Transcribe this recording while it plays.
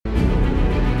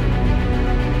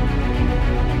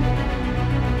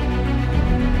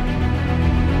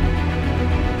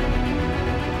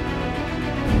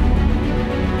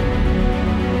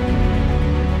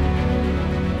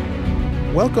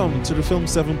Welcome to the Film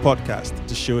 7 podcast,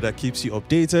 the show that keeps you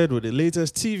updated with the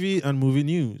latest TV and movie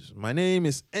news. My name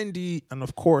is Andy, and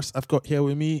of course, I've got here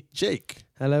with me Jake.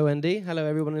 Hello, Andy. Hello,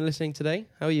 everyone listening today.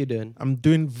 How are you doing? I'm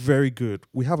doing very good.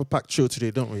 We have a packed show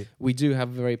today, don't we? We do have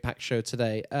a very packed show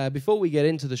today. Before we get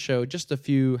into the show, just a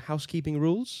few housekeeping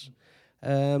rules.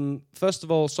 First of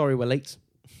all, sorry we're late.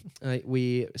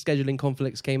 Scheduling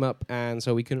conflicts came up, and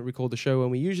so we couldn't record the show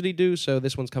when we usually do, so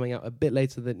this one's coming out a bit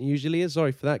later than it usually is.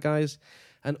 Sorry for that, guys.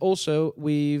 And also,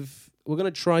 we're going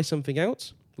to try something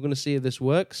out. We're going to see if this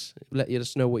works. Let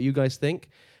us know what you guys think.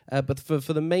 But for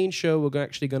the main show, we're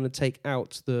actually going to take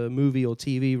out the movie or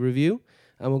TV review,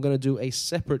 and we're going to do a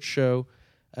separate show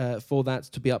for that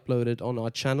to be uploaded on our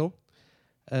channel.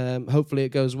 Hopefully it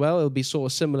goes well. It'll be sort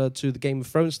of similar to the Game of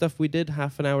Thrones stuff we did,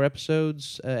 half-an-hour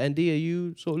episodes. Andy, are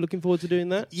you sort of looking forward to doing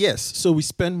that? Yes. So we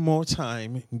spend more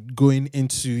time going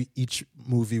into each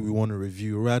movie we want to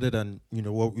review rather than,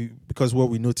 because what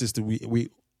we noticed that we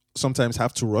sometimes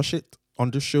have to rush it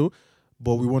on the show,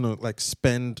 but we want to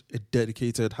spend a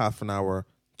dedicated half an hour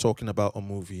talking about a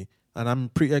movie. And I'm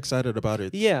pretty excited about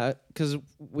it. Yeah, because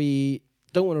we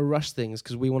don't want to rush things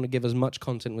because we want to give as much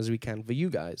content as we can for you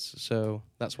guys. So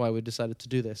that's why we decided to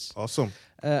do this. Awesome.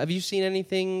 Have you seen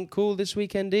anything cool this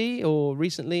weekend, or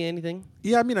recently anything?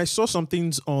 Yeah, I saw some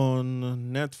things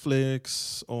on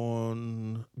Netflix,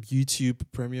 on YouTube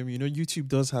Premium. YouTube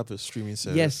does have a streaming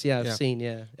service. Yes, I've seen,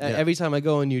 Every time I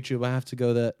go on YouTube, I have to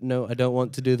go no, I don't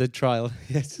want to do the trial.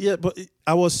 Yes. Yeah, but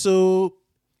I was so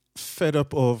fed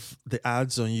up of the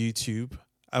ads on YouTube.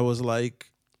 I was like,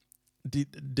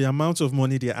 the amount of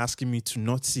money they're asking me to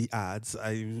not see ads,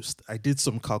 I did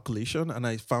some calculation and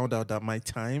I found out that my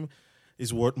time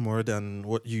is worth more than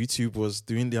what YouTube was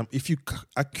doing. If you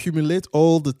accumulate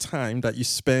all the time that you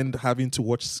spend having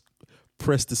to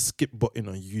press the skip button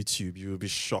on YouTube, you will be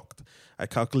shocked. I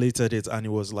calculated it and it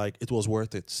was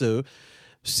worth it. So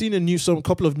seen a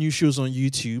couple of new shows on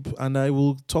YouTube, and I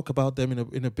will talk about them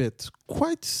in a bit.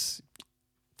 Quite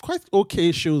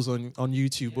okay shows on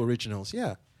YouTube originals.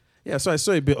 Yeah, so I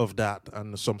saw a bit of that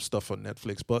and some stuff on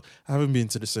Netflix, but I haven't been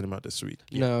to the cinema this week.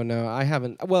 Yeah. No, I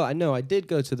haven't. Well, I know I did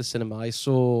go to the cinema. I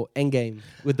saw Endgame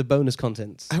with the bonus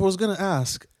content. I was going to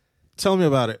ask, tell me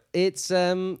about it. It's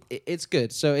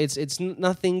good. So it's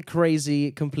nothing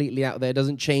crazy, completely out there. It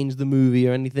doesn't change the movie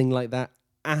or anything like that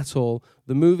at all.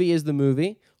 The movie is the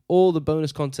movie. All the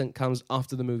bonus content comes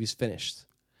after the movie's finished.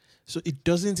 So it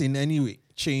doesn't in any way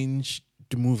change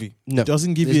the movie. No, it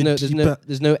doesn't give you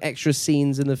there's no extra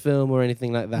scenes in the film or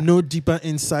anything like that. No deeper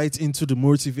insight into the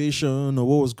motivation or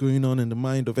what was going on in the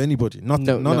mind of anybody. None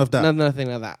of that.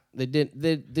 Nothing like that. They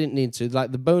didn't need to.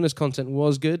 The bonus content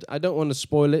was good. I don't want to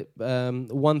spoil it.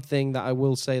 One thing that I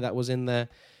will say that was in there,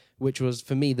 which was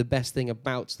for me the best thing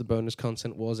about the bonus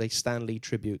content, was a Stan Lee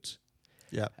tribute.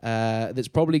 Yeah. That's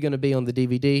probably going to be on the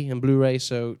DVD and Blu-ray,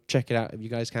 so check it out if you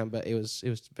guys can. But it was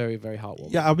very, very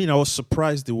heartwarming. Yeah, I was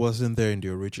surprised it wasn't there in the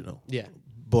original. Yeah.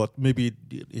 But maybe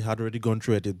it had already gone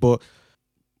through it. But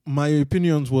my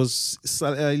opinions was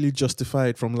slightly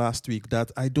justified from last week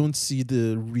that I don't see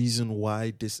the reason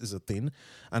why this is a thing.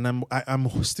 And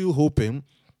I'm still hoping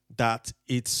that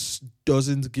it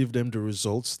doesn't give them the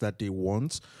results that they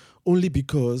want. Only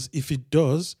because if it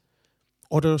does,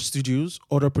 other studios,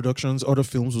 other productions, other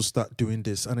films will start doing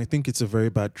this. And I think it's a very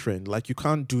bad trend. You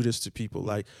can't do this to people.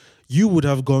 You would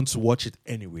have gone to watch it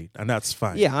anyway, and that's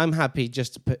fine. Yeah, I'm happy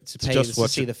just to pay to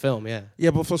see the film, yeah.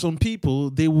 Yeah, but for some people,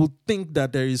 they will think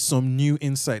that there is some new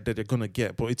insight that they're going to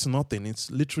get, but it's nothing. It's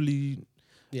literally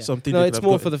something. No, it's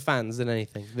more for the fans than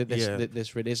anything.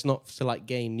 This really, it's not to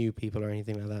gain new people or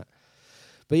anything like that.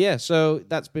 But yeah, so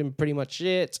that's been pretty much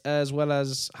it, as well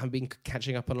as I've been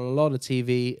catching up on a lot of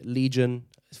TV. Legion,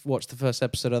 watched the first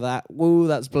episode of that. Woo,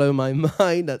 that's blown my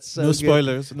mind. That's so no good.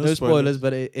 Spoilers. No spoilers,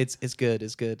 but it's good.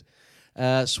 It's good.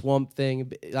 Swamp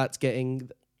Thing, that's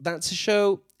a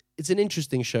show. It's an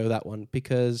interesting show, that one,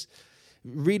 because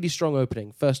really strong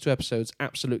opening. First two episodes,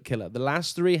 absolute killer. The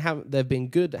last three they've been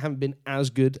good, haven't been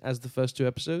as good as the first two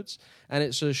episodes. And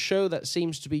it's a show that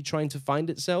seems to be trying to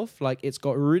find itself. It's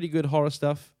got really good horror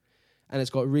stuff and it's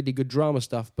got really good drama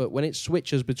stuff. But when it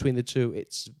switches between the two,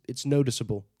 it's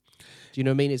noticeable. Do you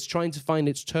know what I mean? It's trying to find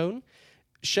its tone.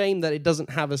 Shame that it doesn't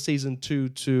have a season 2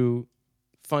 to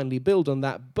finally build on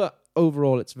that. But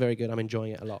overall, it's very good. I'm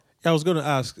enjoying it a lot. I was going to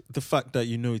ask, the fact that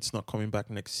it's not coming back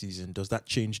next season, does that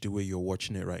change the way you're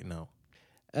watching it right now?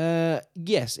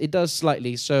 Yes, it does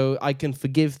slightly. So I can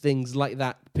forgive things like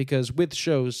that because with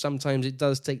shows, sometimes it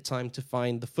does take time to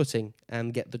find the footing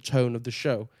and get the tone of the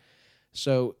show.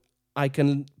 So I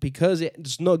can, because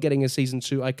it's not getting a season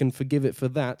 2, I can forgive it for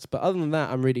that. But other than that,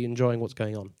 I'm really enjoying what's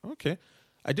going on. Okay.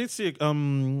 I did see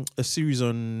a series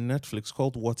on Netflix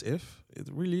called What If. It's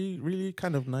really, really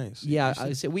kind of nice. Yeah,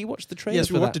 I said we watched the trailer.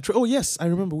 Yes, we watched the trailer. Oh, yes, I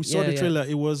remember. We saw Yeah, the yeah. trailer.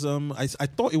 It was I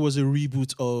thought it was a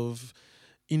reboot of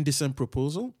Indecent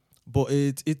Proposal, but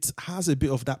it has a bit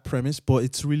of that premise, but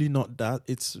it's really not that.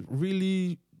 It's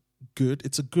really good.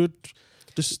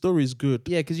 The story is good.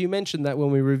 Yeah, because you mentioned that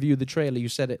when we reviewed the trailer, you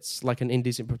said it's like an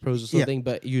indecent proposal sort of thing,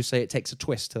 but you say it takes a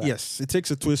twist to that. Yes, it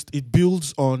takes a twist. It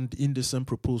builds on the Indecent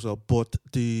Proposal, but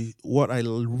what I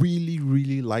really,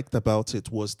 really liked about it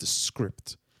was the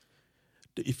script.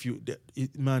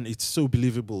 It's so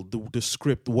believable. The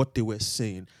script, what they were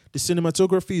saying. The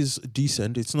cinematography is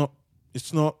decent. It's not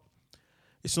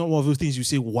one of those things you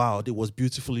say, wow, it was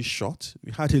beautifully shot.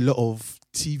 We had a lot of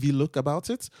TV look about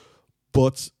it,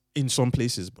 but in some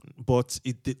places, but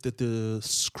the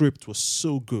script was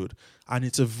so good, and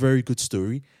it's a very good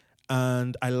story,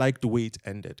 and I like the way it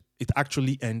ended. It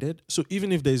actually ended. So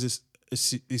even if there's a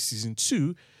season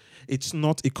 2, it's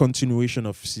not a continuation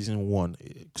of season 1.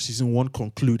 Season 1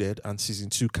 concluded, and season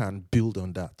 2 can build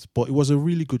on that. But it was a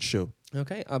really good show.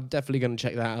 Okay, I'm definitely going to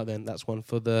check that out then. That's one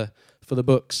for the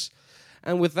books.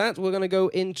 And with that, we're going to go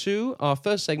into our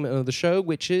first segment of the show,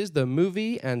 which is the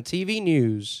movie and TV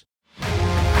news.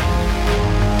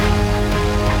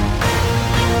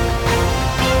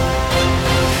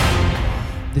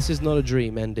 This is not a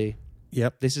dream, Andy.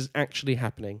 Yep. This is actually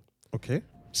happening. Okay.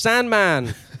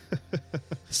 Sandman.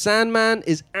 Sandman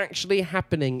is actually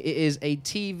happening. It is a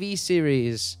TV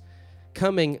series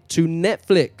coming to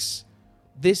Netflix.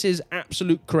 This is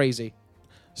absolute crazy.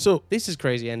 So This is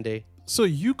crazy, Andy. So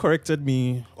you corrected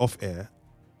me off air.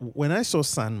 When I saw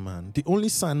Sandman, the only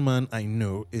Sandman I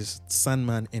know is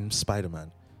Sandman in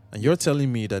Spider-Man. And you're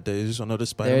telling me that there is another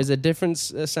Spider-Man? There is a different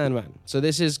Sandman. So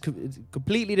this is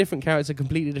completely different character,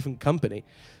 completely different company.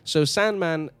 So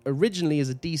Sandman originally is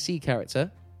a DC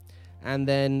character. And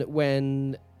then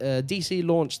when DC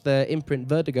launched their imprint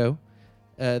Vertigo,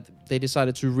 they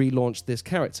decided to relaunch this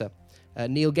character.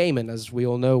 Neil Gaiman, as we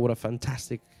all know, what a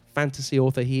fantastic fantasy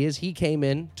author he is, he came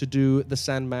in to do the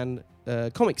Sandman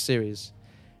comic series.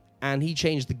 And he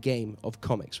changed the game of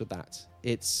comics with that.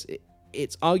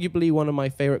 It's arguably one of my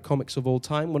favorite comics of all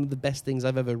time, one of the best things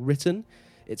I've ever written.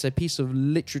 It's a piece of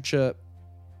literature,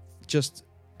 just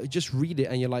read it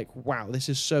and you're like, wow, this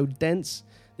is so dense,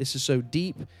 this is so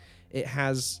deep. It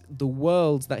has the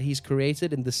world that he's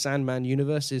created in the Sandman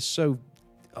universe is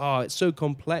it's so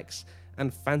complex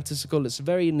and fantastical. It's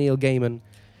very Neil Gaiman,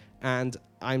 and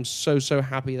I'm so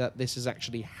happy that this is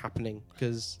actually happening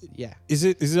because, yeah. Is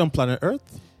it on planet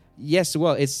Earth? Yes,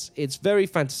 well, it's very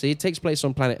fantasy. It takes place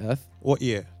on planet Earth. What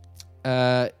year?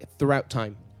 Throughout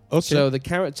time. Okay. So the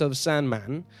character of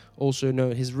Sandman, also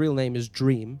known, his real name is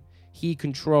Dream. He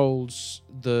controls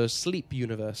the sleep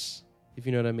universe, if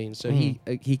you know what I mean. So he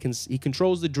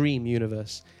controls the dream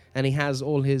universe, and he has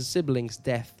all his siblings,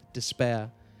 death,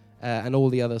 despair, and all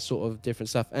the other sort of different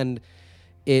stuff. And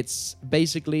it's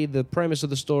basically the premise of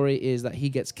the story is that he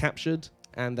gets captured,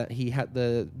 and that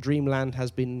the dreamland has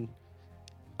been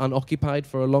unoccupied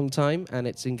for a long time, and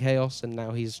it's in chaos, and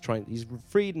now he's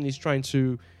freed, and he's trying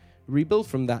to rebuild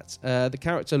from that. The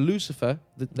character Lucifer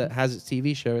that has its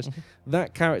TV shows,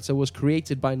 that character was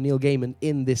created by Neil Gaiman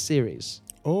in this series.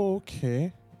 Oh,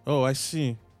 okay. Oh, I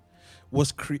see.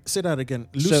 Say that again.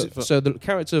 Lucifer. So the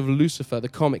character of Lucifer, the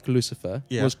comic Lucifer,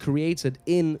 Yeah. was created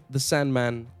in the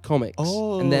Sandman comics.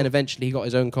 Oh. And then eventually he got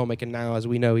his own comic, and now, as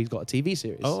we know, he's got a TV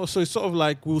series. Oh, so it's sort of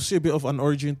like we'll see a bit of an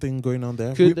origin thing going on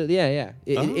there. Yeah.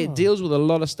 It deals with a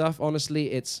lot of stuff. Honestly,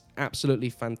 it's absolutely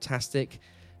fantastic.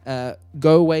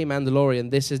 Go away, Mandalorian.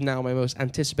 This is now my most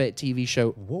anticipated TV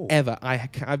show Whoa. ever.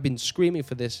 I've been screaming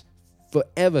for this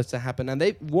forever to happen.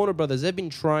 And Warner Brothers, they've been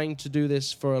trying to do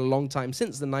this for a long time,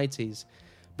 since the 90s.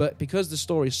 But because the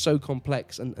story is so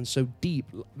complex and so deep,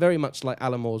 very much like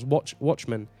Alan Moore's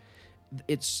Watchmen,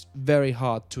 it's very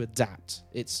hard to adapt.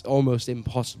 It's almost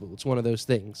impossible. It's one of those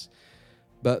things.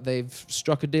 But they've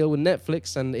struck a deal with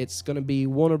Netflix, and it's going to be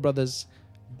Warner Brothers'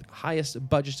 highest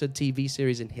budgeted TV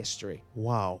series in history.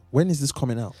 Wow. When is this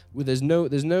coming out? Well, there's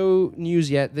no news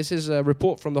yet. This is a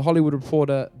report from the Hollywood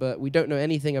Reporter, but we don't know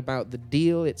anything about the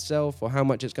deal itself or how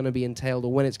much it's going to be entailed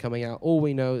or when it's coming out. All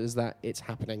we know is that it's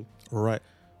happening. Right.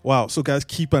 Wow. So guys,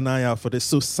 keep an eye out for this.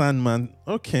 So Sandman.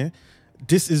 Okay.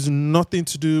 This is nothing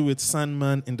to do with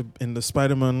Sandman in the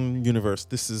Spider-Man universe.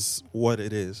 This is what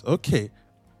it is. Okay.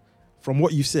 From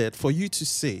what you said, for you to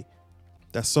say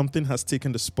that something has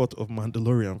taken the spot of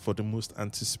Mandalorian for the most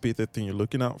anticipated thing you're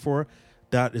looking out for,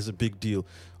 that is a big deal.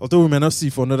 Although we may not see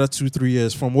for another 2-3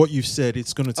 years, from what you've said,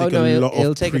 it's going to take a lot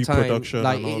of take pre-production a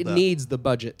time. Like, and all it that. needs the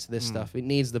budget, this stuff. It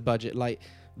needs the budget. Like,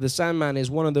 The Sandman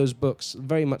is one of those books,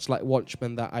 very much like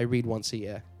Watchmen, that I read once a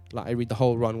year. Like, I read the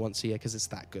whole run once a year because it's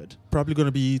that good. Probably going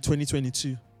to be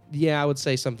 2022. Yeah, I would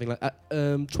say something like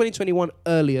 2021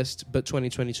 earliest, but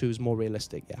 2022 is more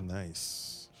realistic, yeah.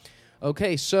 Nice.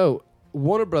 Okay, so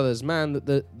Warner Brothers, man,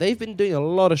 they've been doing a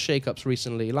lot of shakeups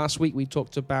recently. Last week we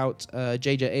talked about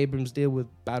J.J. Abrams' deal with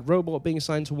Bad Robot being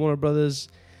signed to Warner Brothers.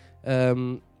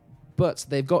 But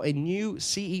they've got a new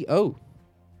CEO.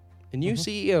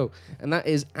 CEO, and that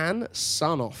is Ann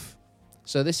Sarnoff.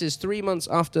 So this is 3 months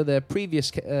after their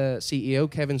previous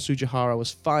CEO, Kevin Tsujihara, was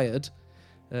fired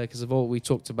because of all we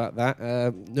talked about that.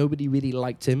 Nobody really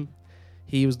liked him.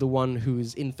 He was the one who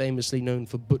is infamously known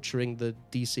for butchering the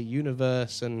DC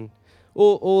universe and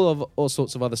all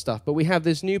sorts of other stuff. But we have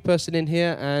this new person in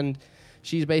here, and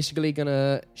she's basically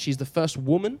she's the first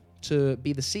woman to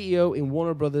be the CEO in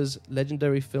Warner Brothers'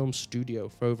 legendary film studio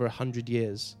for over 100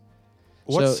 years.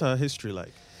 What's her history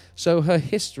like? So her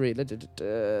history,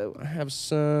 I have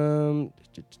some...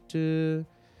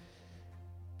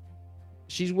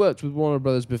 She's worked with Warner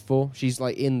Brothers before. She's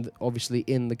like obviously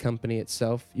in the company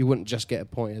itself. You wouldn't just get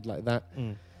appointed like that.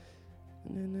 I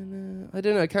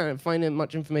don't know. I can't find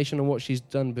much information on what she's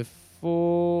done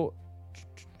before.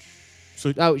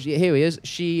 Here he is.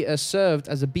 She served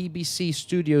as a BBC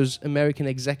Studios American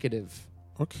executive.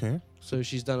 Okay. So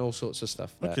she's done all sorts of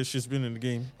stuff there. Okay, she's been in the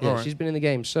game. Yeah, she's been in the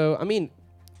game. So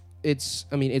it's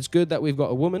good that we've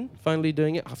got a woman finally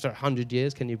doing it after 100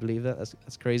 years. Can you believe that?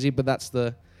 That's crazy. But that's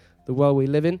the world we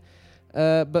live in.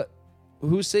 But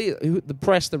the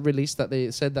press that released that, they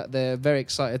said that they're very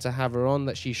excited to have her on,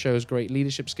 that she shows great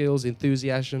leadership skills,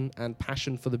 enthusiasm, and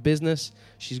passion for the business.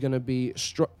 She's going to be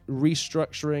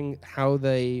restructuring how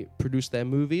they produce their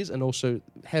movies and also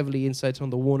heavily insight on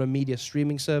the Warner Media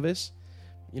streaming service.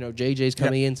 JJ's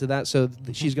coming into that, so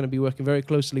she's going to be working very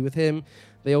closely with him.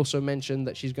 They also mentioned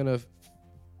that she's going to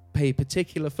pay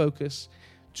particular focus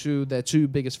to their two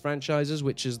biggest franchises,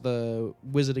 which is the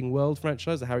Wizarding World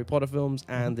franchise, the Harry Potter films,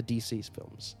 and the DC's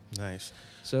films. Nice.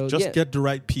 So get the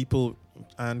right people,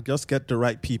 and just get the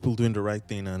right people doing the right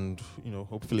thing, and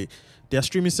hopefully their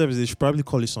streaming service, they should probably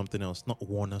call it something else, not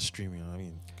Warner Streaming. I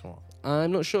mean, come on.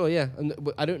 I'm not sure. Yeah, and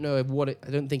I don't know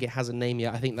I don't think it has a name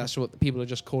yet. I think that's what people are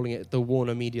just calling it, the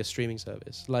Warner Media streaming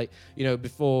service. Like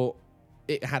before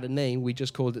it had a name, we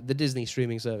just called it the Disney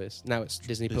streaming service. Now it's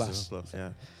Disney Plus. Yeah.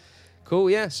 Cool,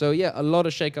 yeah. So, a lot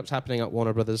of shakeups happening at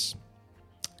Warner Brothers.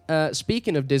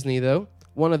 Speaking of Disney, though,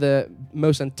 one of the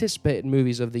most anticipated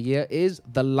movies of the year is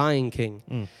The Lion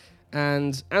King.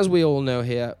 And as we all know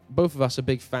here, both of us are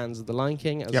big fans of The Lion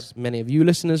King, as many of you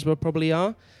listeners probably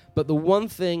are. But the one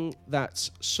thing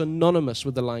that's synonymous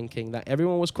with The Lion King that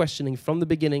everyone was questioning from the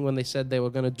beginning when they said they were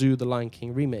going to do The Lion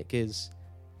King remake is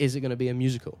it going to be a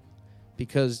musical?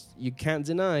 Because you can't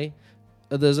deny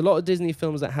there's a lot of Disney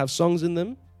films that have songs in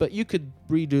them, but you could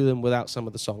redo them without some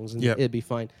of the songs and it'd be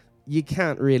fine. You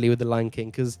can't really with The Lion King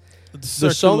because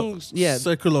the songs...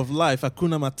 Circle of Life,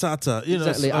 Hakuna Matata.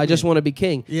 Exactly, I Just Want to Be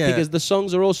King. Yeah. Because the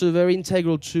songs are also very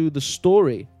integral to the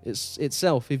story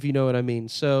itself, if you know what I mean.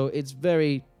 So it's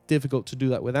very difficult to do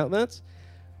that without that.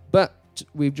 But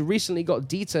we've recently got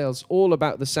details all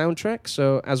about the soundtrack.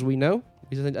 So as we know,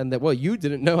 and you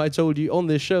didn't know, I told you on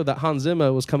this show that Hans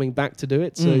Zimmer was coming back to do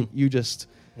it. So you just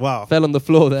fell on the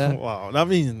floor there. Wow. I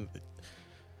mean,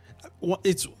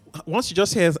 it's once you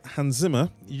just hear Hans Zimmer,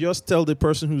 you just tell the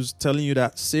person who's telling you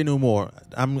that, say no more.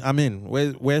 I'm in.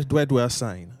 Where do I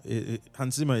sign?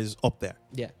 Hans Zimmer is up there.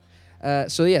 Yeah.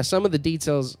 Some of the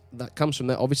details that comes from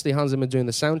that. Obviously, Hans Zimmer doing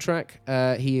the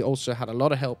soundtrack. He also had a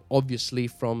lot of help, obviously,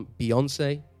 from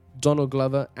Beyonce, Donald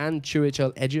Glover, and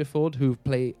Chiwetel Ejiofor, who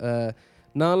play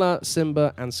Nala,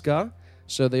 Simba, and Scar.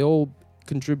 So they all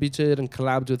contributed and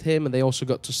collabed with him, and they also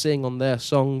got to sing on their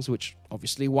songs, which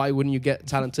obviously, why wouldn't you get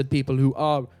talented people who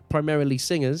are primarily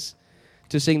singers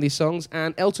to sing these songs?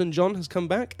 And Elton John has come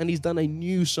back, and he's done a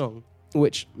new song,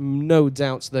 which no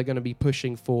doubt they're going to be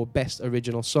pushing for Best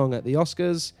Original Song at the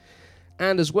Oscars.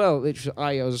 And as well, which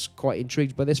I was quite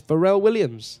intrigued by this, Pharrell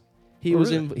Williams. He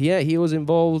was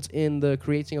involved in the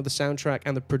creating of the soundtrack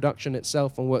and the production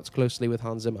itself, and worked closely with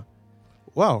Hans Zimmer.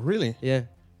 Wow, really? Yeah.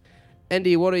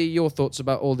 Andy, what are your thoughts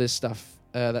about all this stuff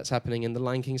that's happening in the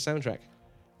Lion King soundtrack?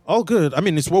 All good. I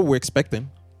mean, it's what we're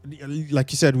expecting.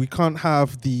 Like you said, we can't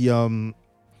have the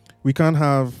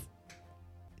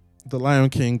Lion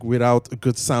King without a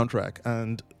good soundtrack.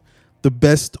 And the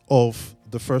best of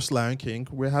the first Lion King,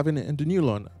 we're having it in the new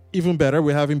one. Even better,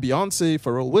 we're having Beyonce,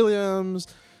 Pharrell Williams,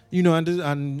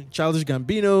 and Childish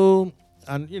Gambino,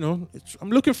 and I'm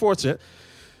looking forward to it.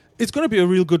 It's going to be a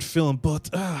real good film, but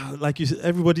like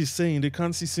everybody's saying, they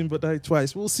can't see Simba die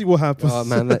twice. We'll see what happens. Oh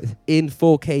man, in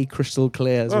 4K crystal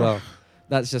clear as well.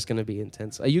 That's just going to be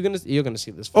intense. You're going to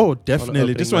see this film? Oh,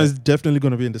 definitely. This one is definitely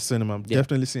going to be in the cinema. I'm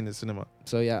definitely seeing the cinema.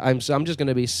 So yeah, I'm just going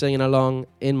to be singing along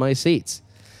in my seats.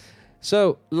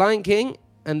 So Lion King,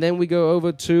 and then we go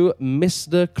over to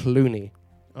Mr. Clooney.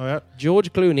 Oh yeah,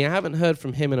 George Clooney. I haven't heard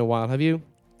from him in a while. Have you?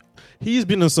 He's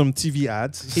been on some TV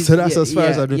ads, so that's as far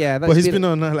as I do. Yeah, but he's been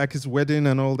on like his wedding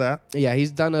and all that. Yeah,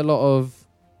 he's done a lot of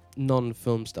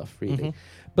non-film stuff, really. Mm-hmm.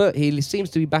 But he seems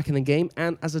to be back in the game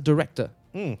and as a director.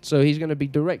 So he's going to be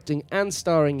directing and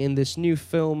starring in this new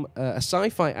film, a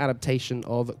sci-fi adaptation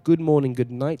of Good Morning,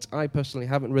 Good Night. I personally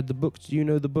haven't read the book. Do you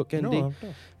know the book, Andy? No.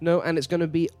 No, and it's going to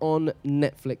be on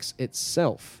Netflix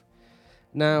itself.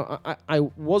 Now, I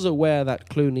was aware that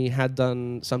Clooney had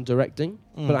done some directing,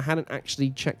 but I hadn't actually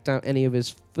checked out any of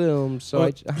his films.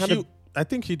 So I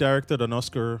think he directed an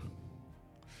Oscar.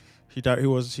 He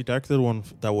directed one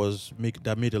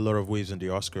that made a lot of waves in the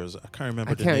Oscars. I can't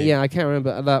remember the name. Yeah, I can't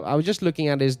remember that. I was just looking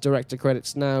at his director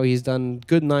credits now. He's done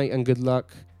Good Night and Good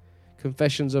Luck,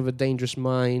 Confessions of a Dangerous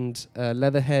Mind,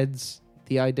 Leatherheads,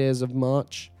 The Ideas of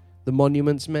March, The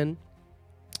Monuments Men,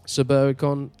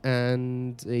 Suburbicon,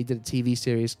 and he did a TV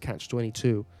series,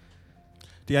 Catch-22.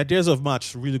 The Ideas of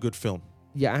March, really good film.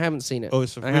 Yeah, I haven't seen it. Oh,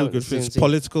 it's a really good film. It's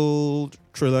political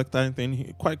thriller kind of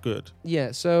thing. Quite good.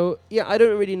 Yeah, so, I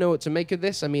don't really know what to make of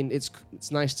this. I mean, it's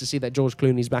nice to see that George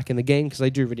Clooney's back in the game because I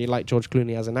do really like George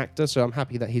Clooney as an actor, so I'm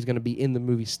happy that he's going to be in the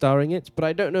movie starring it. But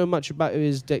I don't know much about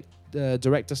his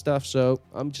director stuff, so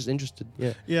I'm just interested.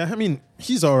 Yeah, I mean,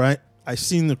 he's all right. I've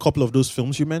seen a couple of those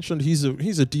films you mentioned. He's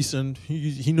a decent...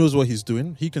 He knows what he's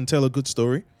doing. He can tell a good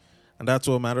story, and that's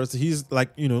what matters. He's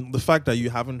like, the fact that you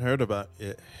haven't heard about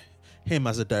him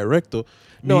as a director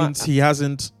means he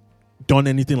hasn't done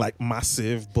anything like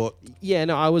massive, but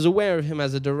I was aware of him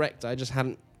as a director. I just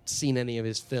hadn't seen any of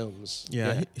his films.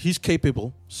 He's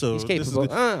capable. So he's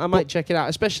capable. I might check it out,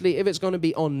 especially if it's going to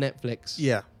be on Netflix.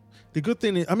 Yeah, the good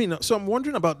thing is, so I'm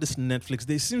wondering about this Netflix.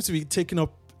 They seem to be taking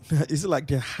up. Is it like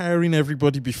they're hiring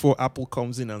everybody before Apple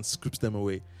comes in and scoops them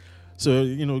away?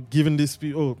 So given this,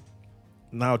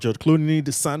 now George Clooney,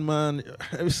 The Sandman,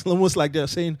 it's almost like they're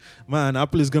saying, man,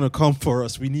 Apple is going to come for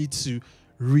us. We need to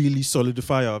really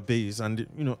solidify our base. And,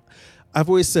 I've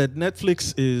always said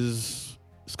Netflix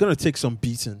it's going to take some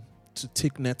beating to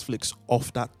take Netflix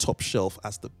off that top shelf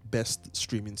as the best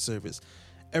streaming service.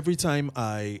 Every time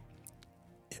I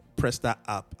press that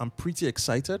app, I'm pretty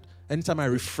excited. Anytime I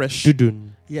refresh.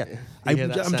 I'm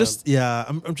just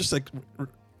like...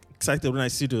 excited when I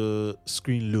see the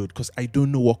screen load because I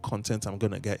don't know what content I'm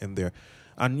gonna get in there.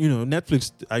 And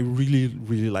Netflix, I really,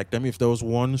 really like them. If there was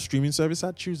one streaming service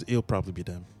I'd choose, it'll probably be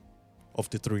them. Of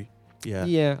the three,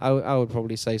 I would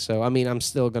probably say so. I mean, I'm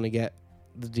still gonna get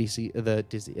the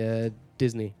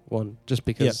Disney one just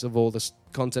because of all the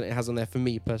content it has on there for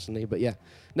me personally. But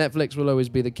Netflix will always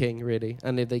be the king, really.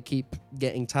 And if they keep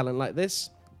getting talent like this,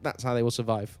 that's how they will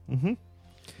survive. Mm-hmm.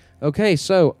 Okay,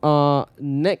 so our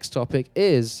next topic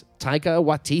is Taika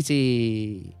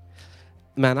Waititi.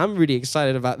 Man, I'm really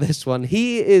excited about this one.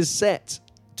 He is set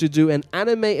to do an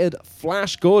animated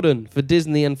Flash Gordon for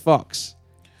Disney and Fox.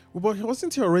 Well, but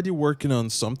wasn't he already working on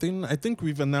something? I think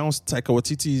we've announced Taika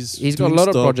Waititi's. He's got a lot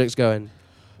of projects going.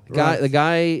 Right. The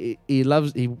guy,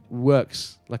 he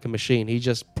works like a machine. He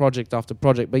just project after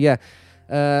project. But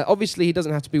obviously he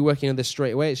doesn't have to be working on this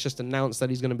straight away. It's just announced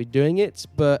that he's going to be doing it.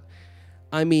 But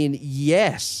I mean,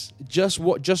 yes, just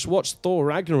watch Thor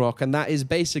Ragnarok, and that is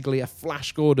basically a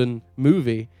Flash Gordon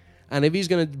movie. And if he's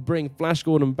going to bring Flash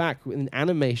Gordon back in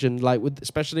animation,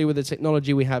 especially with the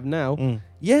technology we have now,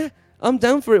 I'm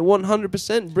down for it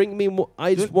 100%. Bring me more.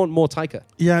 I just want more Taika.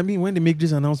 Yeah, I mean, when they make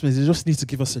these announcements, they just need to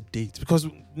give us a date. Because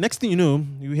next thing you know,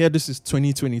 you hear this is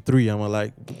 2023, and we're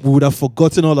like, we would have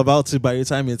forgotten all about it by the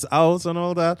time it's out and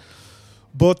all that.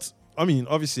 But, I mean,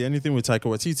 obviously, anything with Taika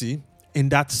Waititi, in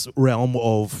that realm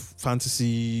of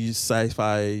fantasy,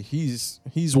 sci-fi, he's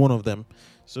one of them.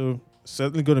 So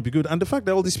certainly going to be good. And the fact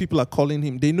that all these people are calling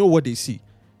him, they know what they see.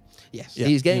 Yes,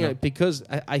 he's getting it because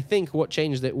I think what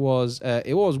changed it was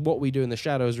What We Do in the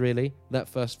Shadows, really, that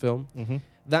first film. Mm-hmm.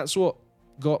 That's what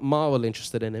got Marvel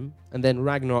interested in him. And then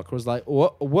Ragnarok was like,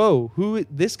 whoa,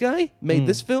 this guy made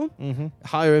this film? Mm-hmm.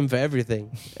 Hire him for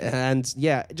everything. And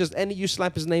you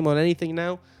slap his name on anything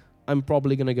now, I'm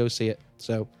probably going to go see it.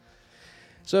 So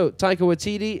Taika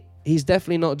Waititi, he's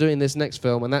definitely not doing this next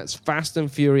film, and that's Fast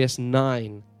and Furious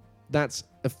 9. That's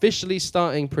officially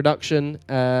starting production.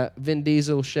 Vin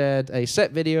Diesel shared a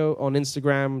set video on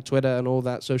Instagram, Twitter, and all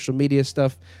that social media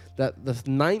stuff that the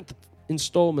 9th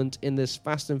installment in this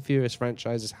Fast and Furious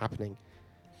franchise is happening.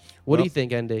 What do Well, you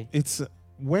think, Andy? It's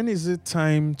when is it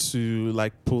time to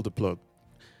like pull the plug?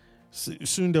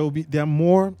 Soon there are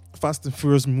more Fast and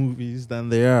Furious movies than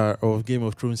there are of Game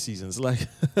of Thrones seasons. Like,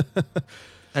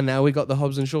 And now we got the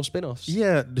Hobbs and Shaw spin-offs.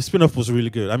 yeah, the spin-off was really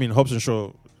good. I mean, Hobbs and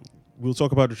Shaw. We'll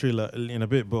talk about the trailer in a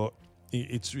bit, but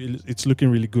it's looking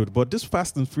really good. But this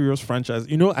Fast and Furious franchise,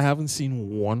 I haven't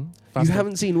seen one. You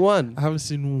haven't seen one? I haven't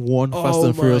seen one Fast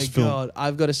and Furious film. Oh my God.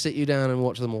 I've got to sit you down and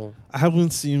watch them all. I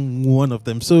haven't seen one of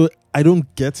them, so I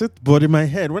don't get it. But in my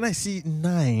head, when I see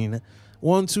 9,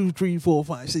 1, 2, 3, 4,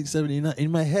 5, 6, 7, 8, 9,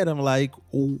 in my head, I'm like,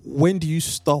 when do you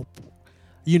stop?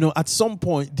 At some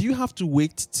point, do you have to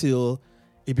wait till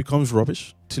it becomes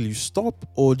rubbish, till you stop?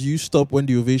 Or do you stop when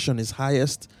the ovation is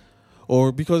highest?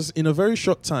 Or because in a very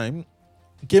short time,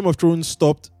 Game of Thrones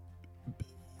stopped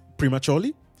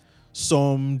prematurely.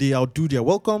 Some, they outdo their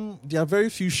welcome. There are very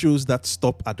few shows that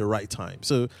stop at the right time.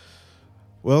 So,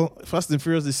 well, Fast and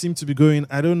Furious, they seem to be going,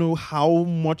 I don't know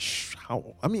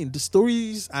the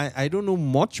stories, I don't know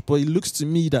much, but it looks to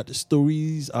me that the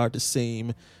stories are the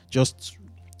same, just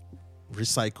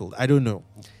recycled. I don't know.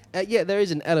 Yeah, there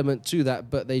is an element to that,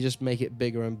 but they just make it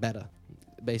bigger and better,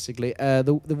 basically.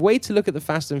 The way to look at the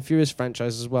Fast and Furious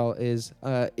franchise as well is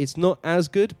it's not as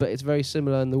good, but it's very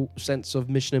similar in the sense of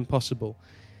Mission Impossible.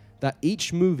 That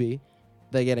each movie,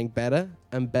 they're getting better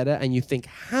and better, and you think,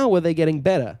 how are they getting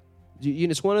better?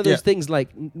 It's one of those things like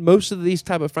most of these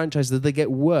type of franchises, they get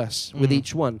worse with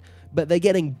each one, but they're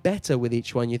getting better with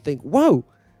each one. You think, whoa,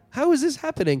 how is this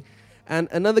happening? And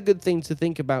another good thing to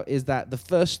think about is that the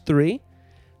first 3,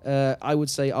 I would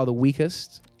say, are the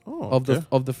weakest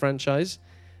of the franchise.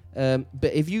 But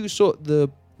if you saw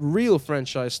the real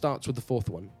franchise starts with the 4th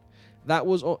one, it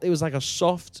was like a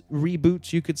soft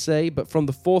reboot, you could say. But from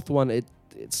the 4th one, it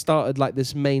started like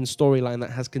this main storyline that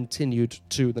has continued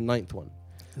to the 9th one.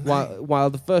 While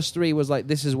the first 3 was like,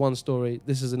 this is one story,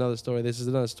 this is another story, this is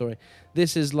another story.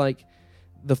 This is like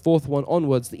the 4th one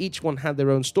onwards. Each one had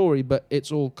their own story, but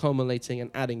it's all culminating and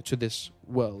adding to this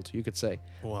world, you could say.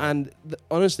 Wow. And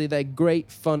honestly, they're great,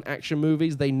 fun action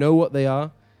movies. They know what they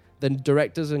are. The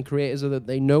directors and creators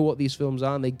they know what these films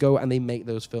are, and they go and they make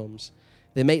those films.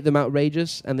 They make them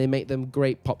outrageous, and they make them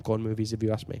great popcorn movies, if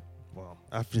you ask me. Wow,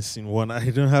 I've been seeing one. I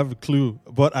don't have a clue,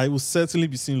 but I will certainly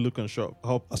be seeing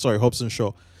Hobbs and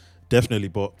Shaw, definitely.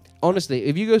 But honestly,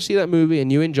 if you go see that movie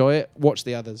and you enjoy it, watch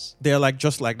the others. They're like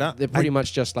just like that. They're pretty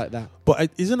much just like that.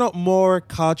 But is it not more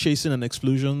car chasing and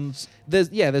explosions? There's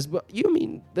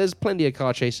plenty of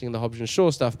car chasing in the Hobbs and Shaw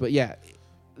stuff, but yeah,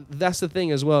 that's the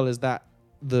thing as well, is that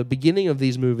the beginning of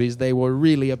these movies, they were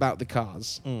really about the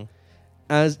cars.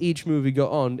 As each movie got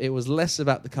on, it was less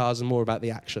about the cars and more about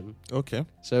the action. Okay.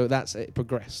 So it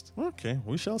progressed. Okay,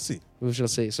 we shall see. We shall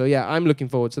see. So yeah, I'm looking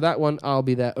forward to that one. I'll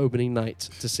be there opening night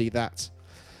to see that.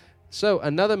 So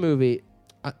another movie,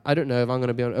 I don't know if I'm going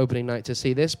to be on opening night to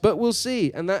see this, but we'll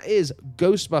see. And that is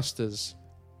Ghostbusters.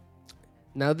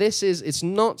 Now it's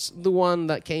not the one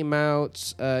that came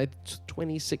out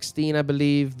 2016, I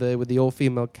believe, with the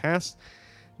all-female cast.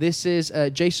 This is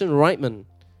Jason Reitman.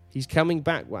 He's coming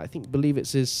back. Well, believe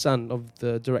it's his son of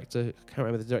the director. I can't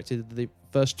remember the director of the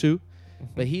first 2.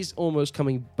 But he's almost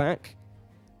coming back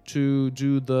to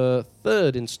do the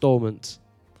 3rd installment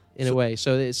in a way.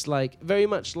 So it's like very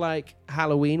much like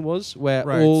Halloween was, where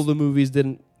all the movies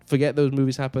didn't forget those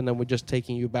movies happened and we're just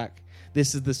taking you back.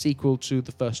 This is the sequel to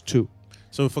the first 2.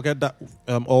 So forget that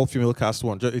all-female cast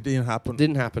one. It didn't happen.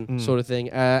 Didn't happen, sort of thing.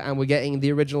 And we're getting the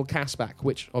original cast back,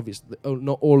 which obviously,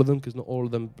 not all of them, because not all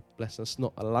of them, bless us,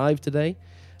 not alive today.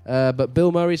 But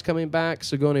Bill Murray's coming back,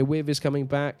 Sigourney Weaver is coming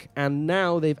back, and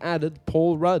now they've added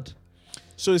Paul Rudd.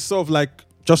 So it's sort of like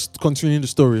just continuing the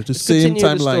story, the same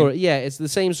timeline. Yeah, it's the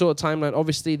same sort of timeline.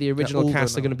 Obviously, the original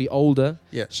cast are going to be older.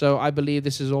 Yeah. So I believe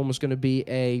this is almost going to be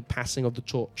a passing of the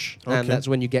torch. Okay. And that's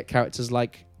when you get characters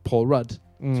like Paul Rudd,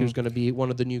 who's going to be one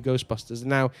of the new Ghostbusters.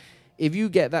 Now, if you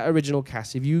get that original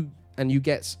cast, you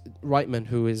get Reitman,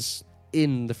 who is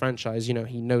in the franchise,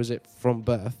 he knows it from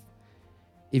birth.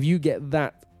 If you get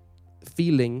that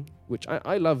feeling, which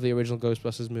I love the original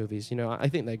Ghostbusters movies, I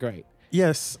think they're great.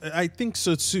 Yes, I think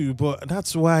so too, but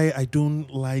that's why I don't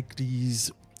like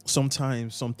these.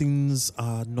 Sometimes some things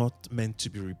are not meant to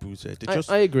be rebooted.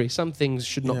 I agree. Some things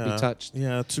should not be touched.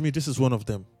 Yeah, to me, this is one of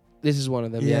them. This is one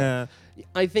of them, yeah.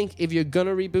 I think if you're going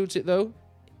to reboot it, though,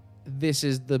 this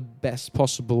is the best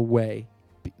possible way.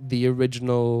 The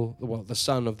original, the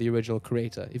son of the original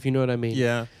creator, if you know what I mean.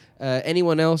 Yeah.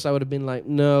 Anyone else, I would have been like,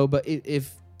 no, but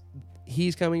if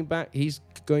he's coming back, he's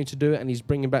going to do it, and he's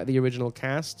bringing back the original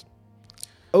cast,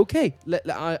 okay,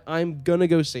 I'm going to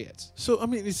go see it. So, I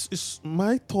mean, it's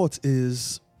my thought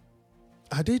is,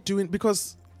 are they doing,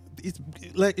 because it's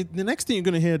like the next thing you're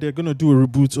gonna hear, they're gonna do a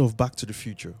reboot of Back to the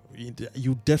Future.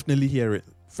 You definitely hear it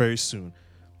very soon.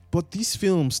 But these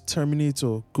films,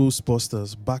 Terminator,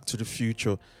 Ghostbusters, Back to the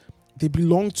Future, they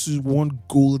belong to one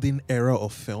golden era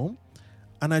of film,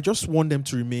 and I just want them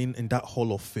to remain in that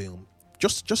hall of fame.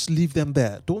 Just leave them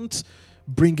there. Don't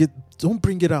bring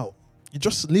it out. You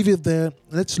just leave it there.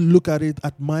 Let's look at it,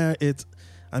 admire it,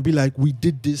 and be like, we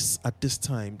did this at this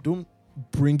time. Don't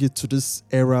bring it to this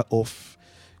era of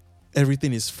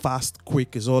everything is fast,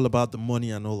 quick, it's all about the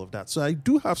money and all of that. So I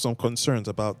do have some concerns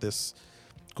about this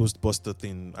Ghostbuster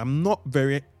thing. I'm not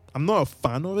a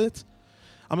fan of it.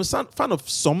 I'm a fan of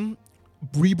some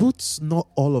reboots, not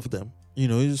all of them. You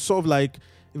know, it's sort of like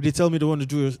if they tell me they want to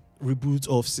do a reboot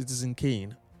of Citizen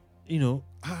Kane, you know,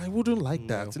 I wouldn't like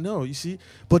that. No, you see,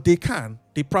 but they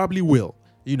probably will,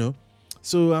 you know.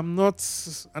 So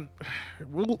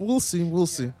we'll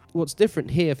see. What's different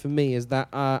here for me is that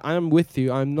I am with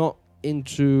you. I'm not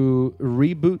into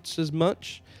reboots as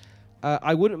much.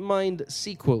 I wouldn't mind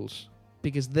sequels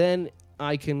because then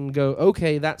I can go,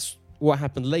 okay, that's what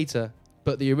happened later,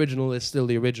 but the original is still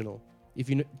the original.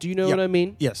 Do you know what I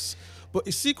mean? Yes, but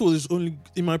a sequel is only,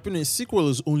 in my opinion,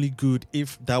 good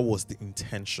if that was the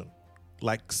intention.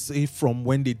 Like, say, from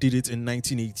when they did it in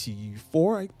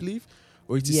 1984, I believe.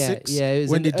 Or 86. Yeah, it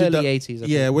was when in the early 80s.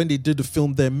 Yeah, when they did the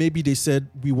film there, maybe they said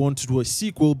we want to do a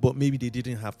sequel, but maybe they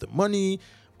didn't have the money,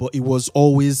 but it was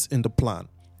always in the plan.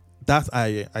 That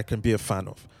I can be a fan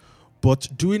of. But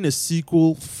doing a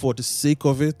sequel for the sake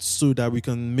of it so that we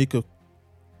can make a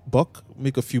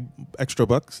few extra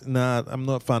bucks, nah, I'm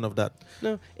not a fan of that.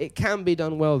 No, it can be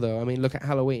done well, though. I mean, look at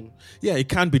Halloween. Yeah, it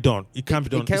can be done. It can be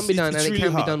done, and really it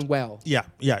can hard. be done well. Yeah,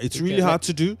 it's really hard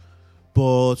to do,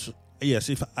 but yes,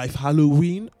 if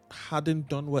Halloween hadn't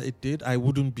done what it did, I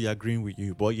wouldn't be agreeing with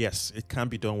you. But yes, it can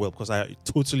be done well because I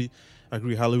totally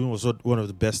agree. Halloween was one of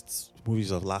the best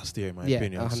movies of last year, in my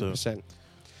opinion. 100%. So.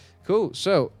 Cool.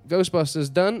 So,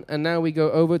 Ghostbusters done, and now we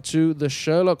go over to the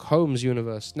Sherlock Holmes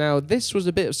universe. Now, this was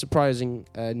a bit of surprising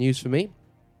news for me.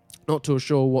 Not too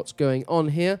sure what's going on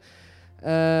here,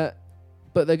 but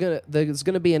there's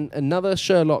gonna be another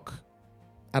Sherlock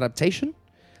adaptation,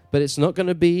 but it's not going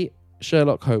to be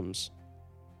Sherlock Holmes.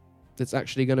 It's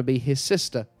actually going to be his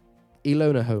sister,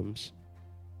 Ilona Holmes.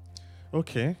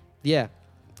 Okay. Yeah.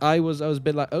 I was a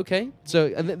bit like, okay. So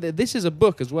this is a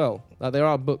book as well. There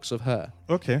are books of her.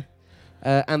 Okay.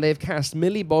 And they've cast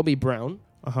Millie Bobby Brown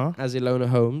as Ilona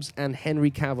Holmes and Henry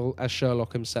Cavill as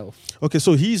Sherlock himself. Okay,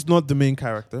 so he's not the main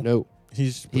character. No.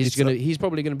 He's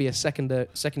probably going to be a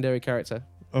secondary character.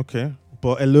 Okay.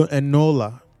 But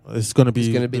Enola is going to be... He's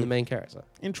going to be the main character.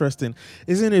 Interesting.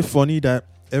 Isn't it funny that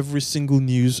every single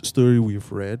news story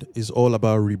we've read is all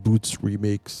about reboots,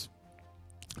 remakes,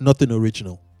 nothing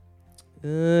original?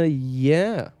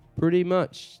 Yeah, pretty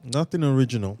much. Nothing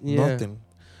original. Yeah. Nothing.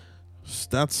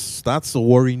 That's a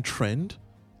worrying trend.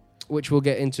 Which we'll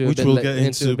get into a bit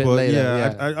later.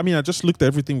 Yeah. I mean, I just looked at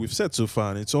everything we've said so far,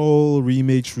 and it's all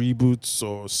remakes, reboots,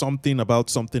 or something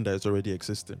about something that is already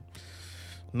existing.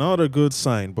 Not a good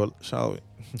sign, but shall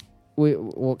we?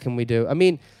 What can we do? I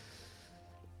mean,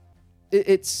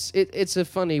 it's a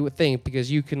funny thing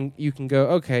because you can go,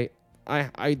 okay,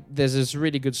 there's this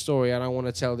really good story and I want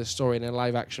to tell this story in a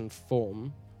live action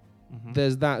form. Mm-hmm.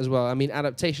 There's that as well. I mean,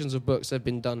 adaptations of books have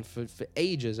been done for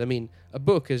ages. I mean, a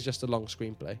book is just a long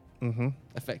screenplay,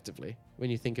 effectively, when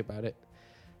you think about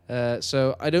it.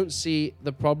 So I don't see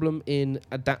the problem in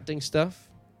adapting stuff,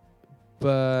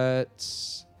 but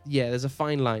yeah, there's a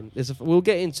fine line. We'll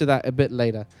get into that a bit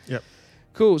later. Yep.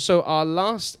 Cool. So our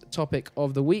last topic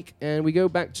of the week, and we go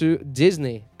back to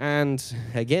Disney. And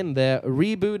again, they're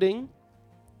rebooting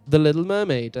The Little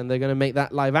Mermaid, and they're going to make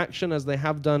that live action as they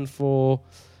have done for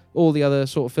all the other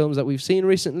sort of films that we've seen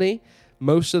recently.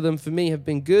 Most of them, for me, have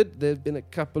been good. There have been a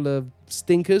couple of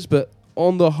stinkers, but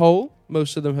on the whole,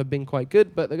 most of them have been quite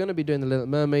good. But they're going to be doing The Little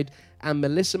Mermaid, and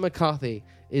Melissa McCarthy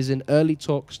is in early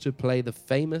talks to play the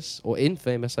famous, or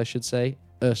infamous, I should say,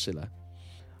 Ursula.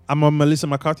 I'm a Melissa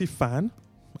McCarthy fan.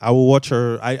 I will watch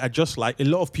her. I just like, a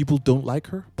lot of people don't like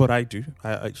her, but I do.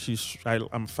 I'm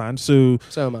a fan. So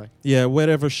am I. Yeah,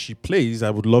 wherever she plays, I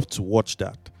would love to watch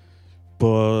that.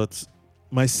 But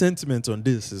my sentiment on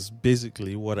this is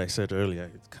basically what I said earlier.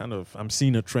 It's kind of, I'm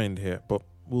seeing a trend here, but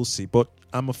we'll see. But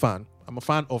I'm a fan. I'm a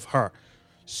fan of her.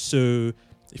 So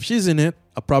if she's in it,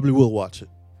 I probably will watch it.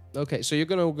 Okay, so you're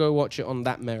going to go watch it on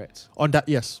that merit? On that,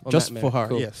 yes. On just that for merit. her,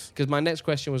 cool. Yes. Because my next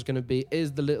question was going to be,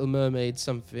 is The Little Mermaid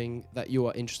something that you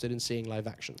are interested in seeing live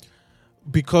action?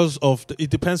 Because of it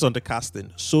depends on the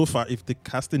casting. So far, if the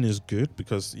casting is good,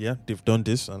 because they've done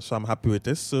this, and so I'm happy with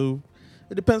this. So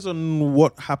it depends on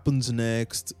what happens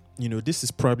next. this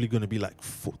is probably going to be like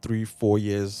 3-4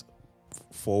 years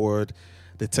forward.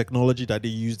 The technology that they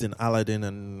used in Aladdin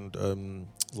and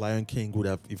Lion King would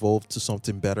have evolved to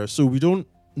something better. So we don't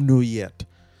know yet.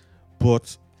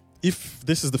 But if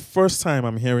this is the first time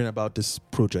I'm hearing about this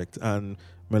project, and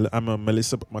I'm a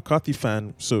Melissa McCarthy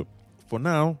fan, so for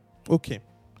now, okay.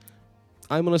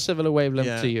 I'm on a similar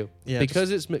wavelength to you. Yeah,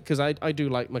 because I do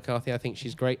like McCarthy. I think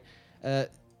she's great.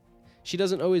 She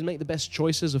doesn't always make the best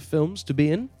choices of films to be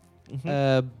in,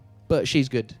 but she's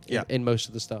good in most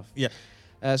of the stuff. Yeah.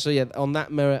 So yeah, on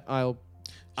that merit, I'm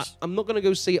not going to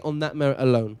go see it on that merit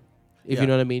alone. If you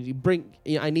know what I mean.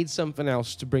 I need something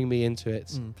else to bring me into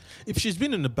it. If she's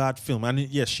been in a bad film, and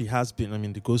yes, she has been. I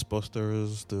mean, the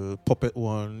Ghostbusters, the Puppet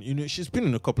one. She's been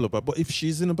in a couple of bad. But if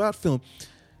she's in a bad film,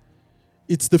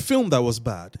 it's the film that was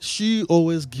bad. She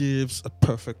always gives a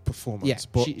perfect performance. Yeah,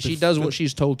 but she does what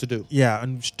she's told to do. Yeah,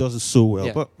 and she does it so well.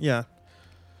 Yeah. But yeah,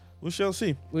 we shall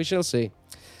see. We shall see.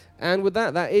 And with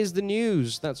that is the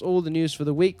news. That's all the news for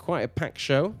the week. Quite a packed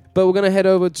show. But we're going to head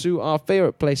over to our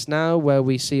favorite place now, where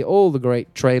we see all the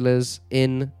great trailers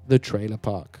in the trailer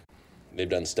park. They've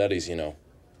done studies,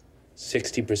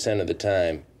 60% of the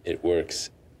time, it works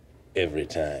every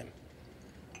time.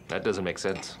 That doesn't make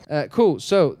sense. Cool.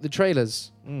 So, the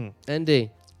trailers. ND.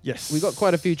 Yes. We got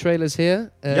quite a few trailers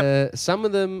here. Some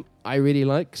of them I really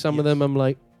like. Some of them I'm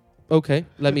like, okay,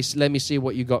 let me see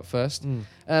what you got first.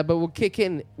 But we'll kick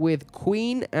in with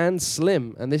Queen and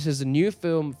Slim. And this is a new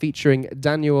film featuring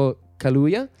Daniel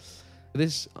Kaluuya.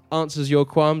 This answers your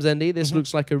qualms, Andy. This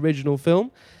looks like original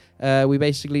film. We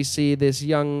basically see this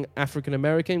young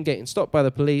African-American getting stopped by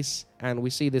the police. And we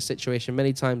see this situation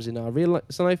many times in our real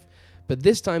life. But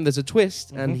this time there's a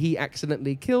twist, and he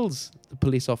accidentally kills the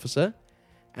police officer.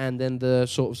 And then the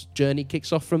sort of journey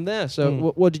kicks off from there.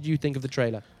 So what did you think of the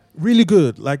trailer? Really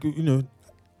good. Like,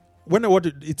 when I watch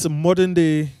it, it's a modern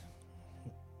day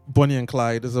Bonnie and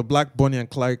Clyde. There's a black Bonnie and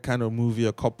Clyde kind of movie,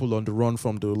 a couple on the run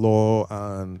from the law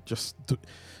and just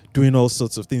doing all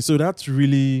sorts of things. So that's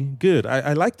really good.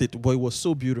 I liked it, but it was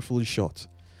so beautifully shot.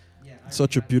 Yeah,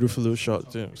 such a beautiful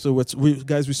shot. Yeah. So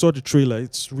we saw the trailer.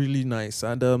 It's really nice.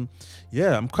 And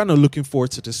I'm kind of looking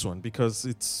forward to this one because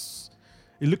it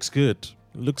looks good.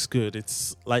 It looks good.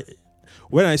 It's like,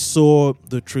 when I saw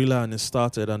the trailer and it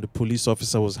started and the police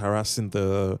officer was harassing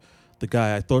the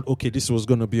guy, I thought, okay, this was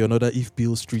going to be another If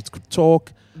Beale Street Could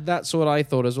Talk. That's what I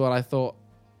thought as well. I thought,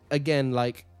 again,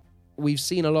 like, we've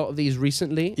seen a lot of these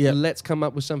recently. Yeah. Let's come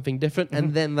up with something different.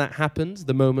 And then that happens,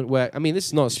 the moment where, I mean, this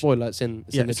is not a spoiler, it's in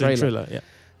the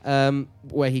trailer.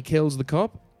 Where he kills the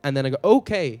cop. And then I go,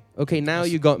 okay, now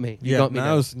you got me. You got me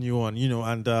now it's a new one,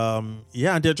 and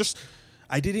and they're just,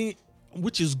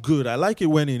 which is good. I like it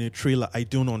when in a trailer I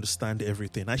don't understand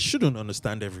everything. I shouldn't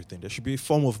understand everything. There should be a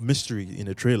form of mystery in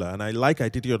a trailer. And I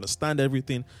didn't understand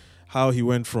everything, how he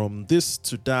went from this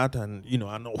to that, and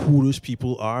I know who those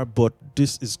people are, but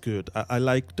this is good. I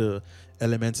like the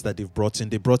elements that they've brought in.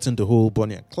 They brought in the whole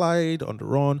Bonnie and Clyde on the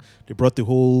run. They brought the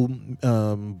whole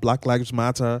Black Lives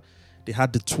Matter. They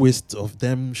had the twist of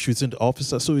them shooting the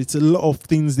officer. So it's a lot of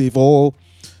things they've all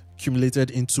accumulated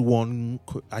into one.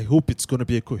 I hope it's going to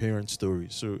be a coherent story.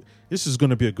 So this is going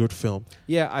to be a good film.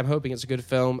 Yeah, I'm hoping it's a good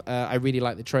film. I really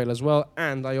like the trailer as well,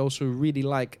 and I also really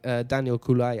like Daniel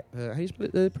Kaluuya. How do you spell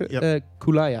it?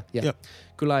 Kaluuya. Yeah. Yep.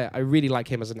 Kaluuya. I really like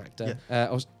him as an actor.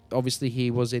 Yeah. Obviously, he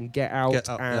was in Get Out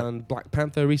and Black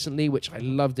Panther recently, which I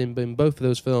loved him in both of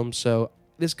those films. So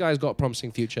this guy's got a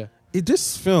promising future. In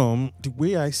this film, the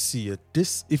way I see it,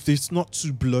 if it's not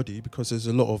too bloody, because there's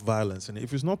a lot of violence in it,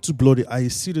 if it's not too bloody, I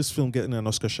see this film getting an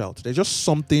Oscar shout. There's just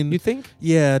something. You think?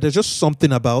 Yeah, there's just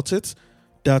something about it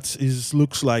that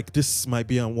looks like this might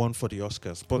be on one for the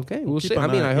Oscars. But okay, we'll see.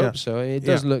 I hope so. It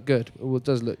does look good. It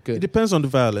does look good. It depends on the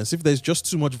violence. If there's just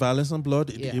too much violence and blood,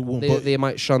 it won't. They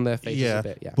might shun their faces a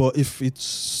bit. Yeah. But if it's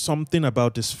something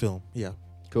about this film,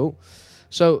 cool.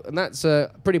 So that's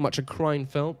pretty much a crime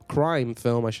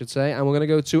film, I should say. And we're going to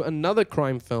go to another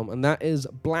crime film, and that is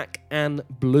Black and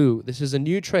Blue. This is a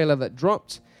new trailer that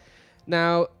dropped.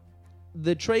 Now,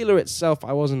 the trailer itself,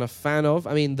 I wasn't a fan of.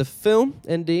 I mean, the film,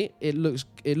 ND, it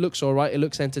looks all right. It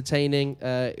looks entertaining.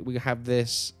 We have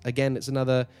this, again, it's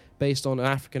another based on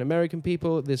African-American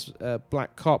people, this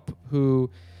black cop who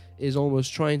is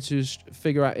almost trying to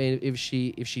figure out if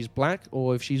she's black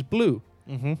or if she's blue.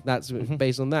 That's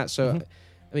based on that. So,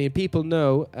 I mean, people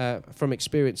know from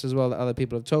experience as well that other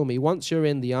people have told me, once you're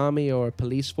in the army or a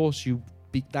police force,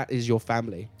 that is your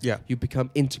family. Yeah. You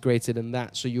become integrated in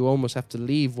that. So you almost have to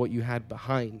leave what you had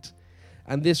behind.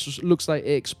 And this looks like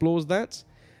it explores that.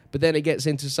 But then it gets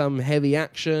into some heavy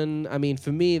action. I mean,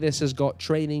 for me, this has got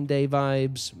Training Day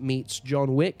vibes meets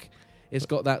John Wick. It's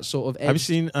got that sort of edge. Have you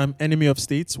seen Enemy of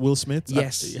States? Will Smith.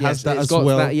 Yes, It has that it's as got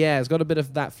well. That, it's got a bit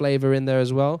of that flavor in there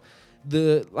as well.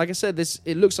 Like I said,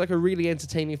 it looks like a really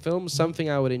entertaining film, something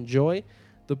I would enjoy.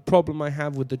 The problem I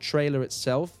have with the trailer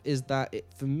itself is that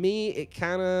for me, it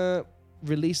kind of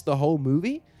released the whole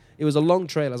movie. It was a long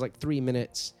trailer, it was like 3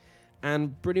 minutes.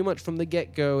 And pretty much from the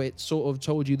get-go, it sort of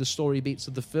told you the story beats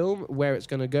of the film, where it's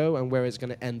going to go and where it's going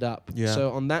to end up. Yeah.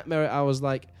 So on that merit, I was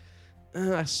like,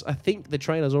 I think the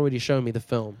trailer's already shown me the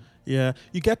film. Yeah,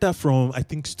 you get that from, I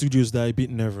think, studios that are a bit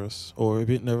nervous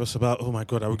about, oh my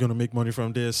God, are we going to make money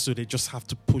from this? So they just have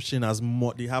to push in as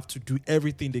much. They have to do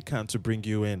everything they can to bring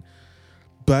you in.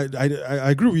 But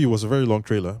I agree with you, it was a very long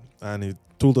trailer and it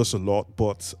told us a lot.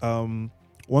 But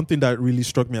one thing that really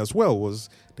struck me as well was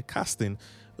the casting.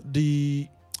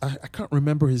 I can't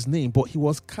remember his name, but he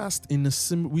was cast in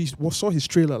we saw his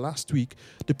trailer last week.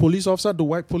 The police officer, the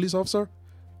white police officer,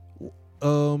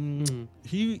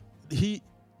 he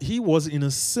was in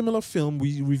a similar film.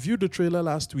 We reviewed the trailer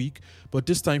last week, but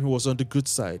this time he was on the good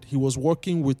side. He was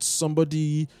working with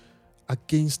somebody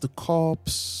against the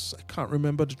cops. I can't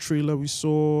remember the trailer we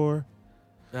saw.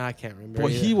 I can't remember.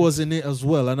 But he was in it as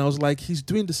well. And I was like, he's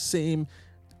doing the same.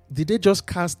 Did they just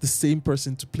cast the same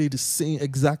person to play the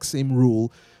exact same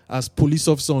role as police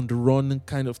officer on the run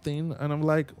kind of thing? And I'm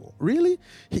like, really?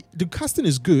 The casting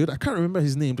is good. I can't remember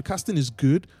his name. The casting is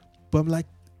good. But I'm like,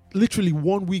 literally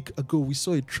 1 week ago, we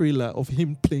saw a trailer of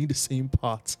him playing the same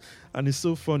part. And it's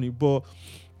so funny. But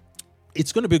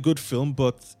it's going to be a good film.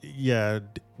 But yeah,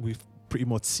 we've pretty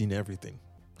much seen everything,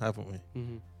 haven't we?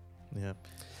 Mm-hmm. Yeah.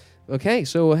 Okay,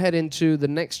 so we'll head into the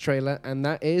next trailer, and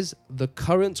that is The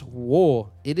Current War.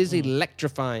 It is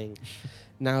electrifying.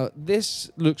 Now, this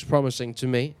looks promising to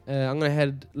me. I'm going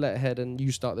to let ahead and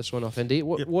you start this one off, Andy.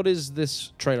 What is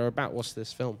this trailer about? What's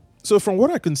this film? So from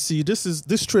what I can see,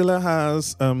 this trailer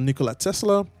has Nikola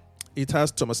Tesla. It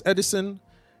has Thomas Edison.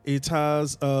 It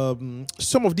has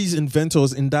some of these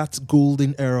inventors in that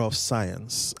golden era of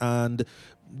science. And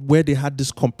where they had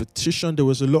this competition, there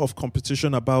was a lot of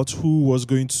competition about who was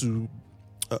going to...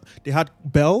 they had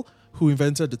Bell, who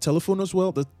invented the telephone as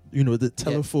well, the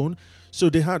telephone.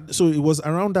 Yeah. So it was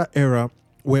around that era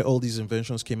where all these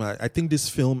inventions came out. I think this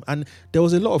film, and there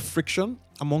was a lot of friction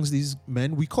amongst these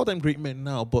men. We call them great men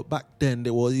now, but back then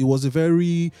it was a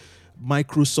very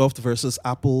Microsoft versus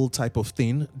Apple type of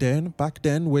thing back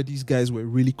then, where these guys were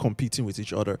really competing with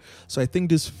each other. So I think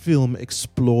this film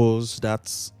explores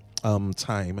that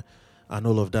time and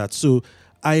all of that. So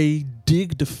I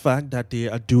dig the fact that they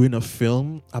are doing a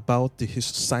film about the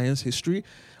science history.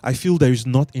 I feel there is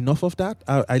not enough of that.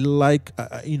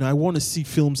 I want to see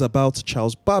films about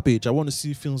Charles Babbage. I want to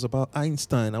see films about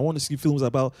Einstein. I want to see films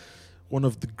about one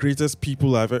of the greatest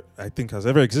people I think has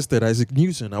ever existed, Isaac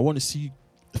Newton. I want to see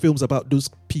films about those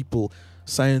people,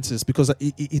 scientists, because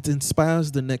it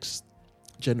inspires the next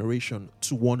generation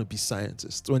to want to be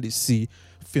scientists when they see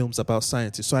films about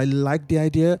scientists. So I like the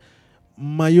idea.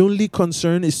 My only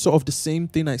concern is sort of the same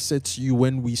thing I said to you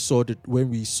when we saw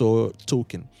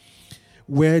Tolkien,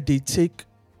 where they take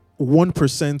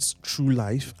 1% true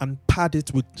life and pad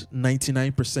it with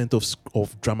 99%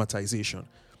 of dramatization,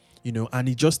 and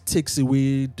it just takes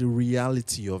away the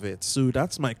reality of it. So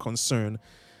that's my concern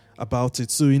about it.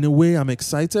 So in a way, I'm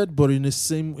excited, but in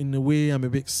a way, I'm a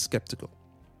bit skeptical.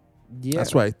 Yeah,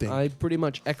 that's what I think. I pretty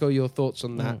much echo your thoughts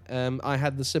on that. I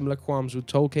had the similar qualms with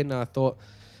Tolkien. I thought,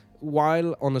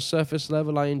 while on a surface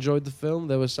level I enjoyed the film,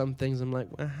 there were some things I'm like,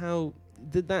 well, how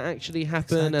did that actually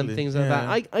happen? Exactly. And things like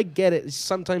that. I get it.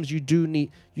 Sometimes you do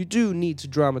need to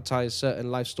dramatize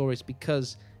certain life stories,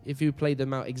 because if you play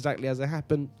them out exactly as they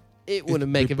happen, it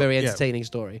wouldn't make a very entertaining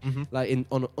story, like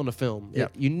on a film. Yeah.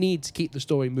 You need to keep the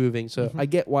story moving. So I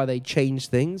get why they change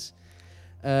things.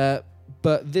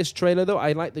 But this trailer, though,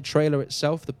 I like the trailer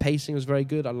itself. The pacing was very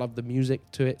good. I love the music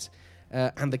to it.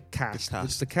 And the cast.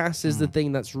 The cast is the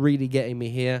thing that's really getting me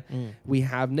here. We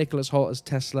have Nicholas Hoult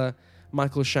as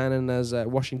Michael Shannon as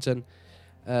Washington.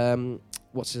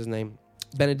 What's his name?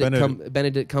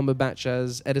 Benedict Cumberbatch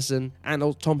as Edison.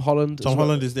 And Tom Holland. Tom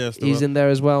Holland is there. He's in there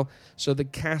as well. So the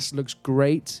cast looks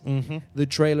great. The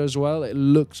trailer as well. It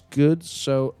looks good.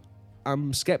 So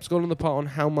I'm skeptical on the part on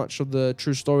how much of the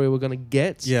true story we're going to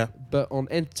get. Yeah. But on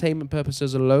entertainment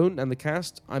purposes alone and the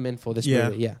cast, I'm in for this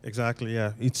movie. Yeah, exactly.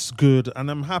 Yeah, it's good. And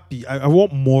I'm happy. I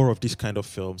want more of these kind of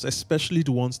films, especially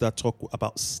the ones that talk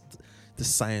about the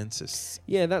sciences.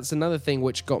 Yeah, that's another thing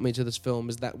which got me to this film,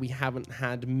 is that we haven't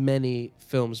had many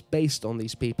films based on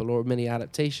these people or many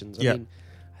adaptations. I mean,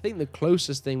 I think the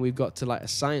closest thing we've got to like a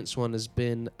science one has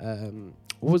been,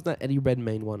 what was that Eddie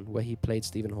Redmayne one where he played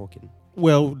Stephen Hawking?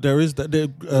 Well, there is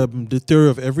the theory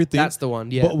of everything. That's the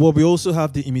one. Yeah. But we also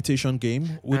have the Imitation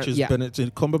Game, which is yeah.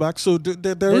 Benedict Cumberbatch. So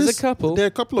There's a couple. There are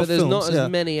a couple but of there's films. not as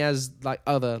many as like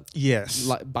other Yes.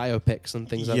 like biopics and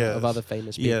things Yes. of other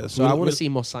famous people. Yes. So I want We'll- to see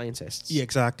more scientists. Yeah,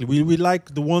 exactly. We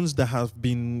like the ones that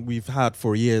we've had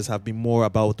for years have been more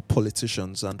about the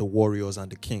politicians and the warriors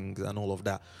and the kings and all of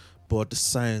that. But the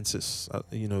scientists,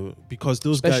 because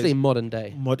those Especially guys, in modern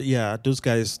day. those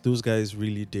guys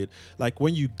really did. Like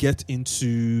when you get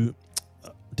into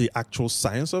the actual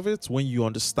science of it, when you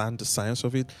understand the science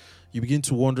of it, you begin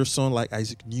to wonder someone like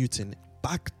Isaac Newton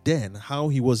back then, how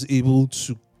he was able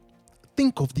to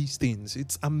think of these things.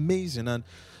 It's amazing. And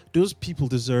those people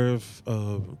deserve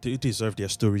their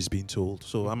stories being told.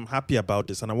 So I'm happy about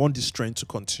this, and I want this trend to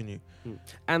continue.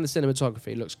 And the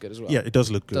cinematography looks good as well. Yeah, it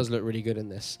does look good. It does look really good in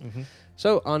this. Mhm.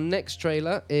 So our next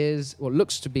trailer is what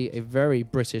looks to be a very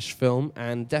British film,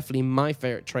 and definitely my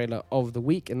favorite trailer of the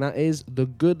week, and that is The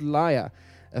Good Liar,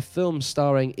 a film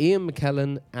starring Ian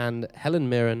McKellen and Helen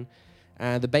Mirren.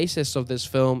 The basis of this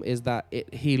film is that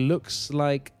he looks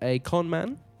like a con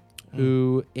man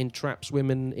who entraps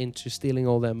women into stealing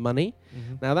all their money.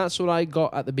 Now that's what I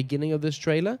got at the beginning of this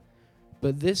trailer,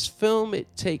 but this film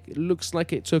looks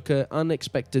like it took an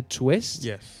unexpected twist.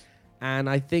 Yes. And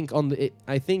I think the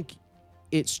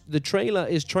trailer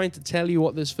is trying to tell you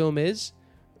what this film is,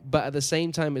 but at the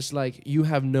same time it's like you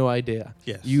have no idea.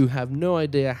 Yes. You have no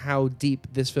idea how deep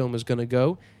this film is going to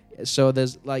go. So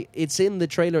there's it's in the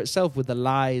trailer itself with the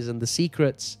lies and the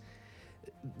secrets.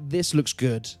 This looks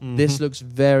good. This looks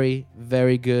very,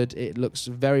 very good. It looks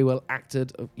very well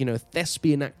acted.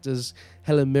 Thespian actors,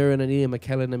 Helen Mirren and Ian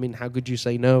McKellen. I mean, how could you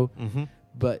say no?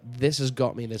 But this has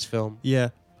got me, this film. Yeah.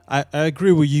 I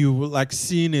agree with you. Like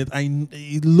seeing it,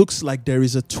 it looks like there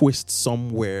is a twist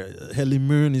somewhere. Helen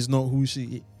Mirren is not who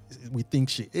we think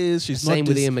she is. She's Same not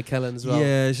with this, Ian McKellen as well.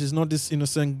 Yeah, she's not this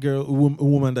innocent girl, a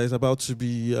woman that is about to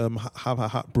be have her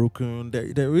heart broken.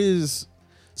 There is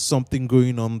something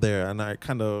going on there, and I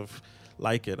kind of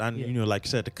like it. And like I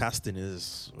said, the casting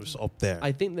is up there.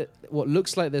 I think that what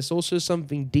looks like there's also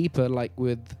something deeper, like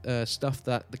with stuff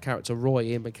that the character Roy,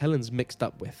 Ian McKellen's mixed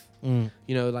up with.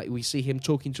 Like we see him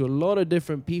talking to a lot of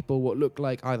different people, what look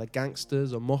like either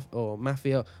gangsters or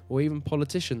mafia or even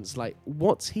politicians. Like,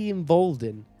 what's he involved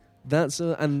in? It's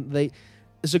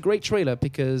a great trailer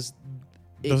because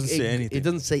It doesn't say anything. It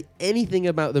doesn't say anything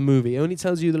about the movie. It only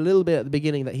tells you a little bit at the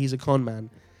beginning that he's a con man.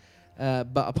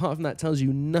 But apart from that, it tells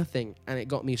you nothing, and it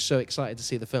got me so excited to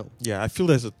see the film. Yeah, I feel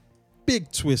there's a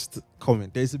big twist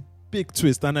coming. There's a big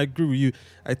twist, and I agree with you.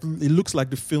 It looks like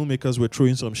the filmmakers were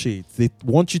throwing some shade. They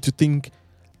want you to think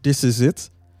this is it,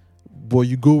 but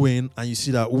you go in and you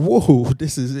see that, whoa,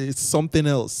 it's something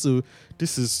else. So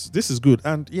this is good,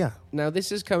 and yeah. Now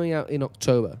this is coming out in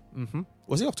October.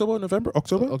 Was it October or November?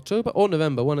 October or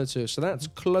November, one or two. So that's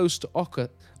close to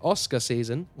Oscar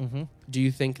season. Do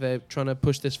you think they're trying to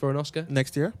push this for an Oscar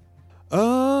next year?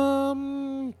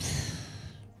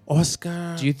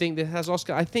 Oscar. Do you think this has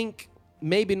Oscar? I think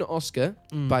maybe not Oscar,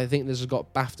 but I think this has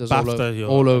got BAFTAs BAFTA,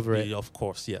 all over it. Yeah, of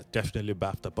course, yeah, definitely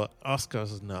BAFTA. But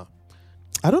Oscars, no.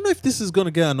 I don't know if this is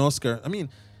gonna get an Oscar. I mean,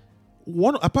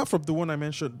 one apart from the one I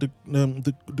mentioned,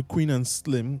 the Queen and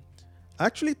Slim, I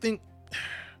actually think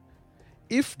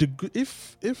if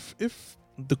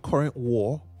the current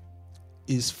war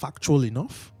is factual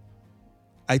enough,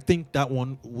 I think that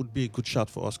one would be a good shot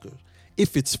for Oscar.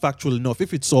 If it's factual enough,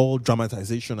 if it's all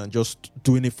dramatization and just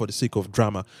doing it for the sake of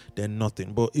drama, then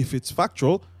nothing. But if it's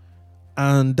factual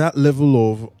and that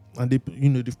level of, and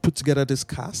they've put together this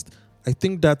cast, I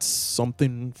think that's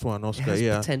something for an Oscar. It has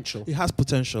yeah, potential. It has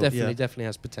potential. Definitely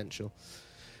has potential.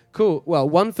 Cool. Well,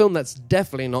 one film that's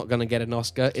definitely not going to get an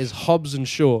Oscar is Hobbs and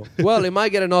Shaw. Well, it might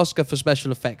get an Oscar for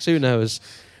special effects. Who knows?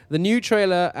 The new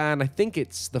trailer, and I think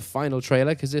it's the final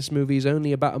trailer because this movie is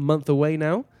only about a month away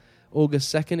now.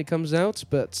 August 2nd it comes out,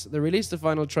 but they released the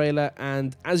final trailer,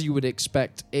 and as you would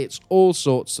expect, it's all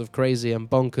sorts of crazy and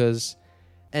bonkers.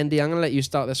 Andy, I'm going to let you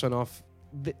start this one off.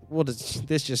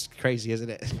 This just crazy, isn't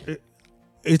it?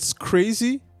 It's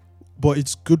crazy, but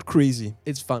it's good crazy.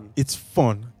 It's fun. It's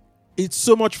fun. It's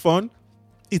so much fun.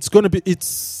 It's going to be,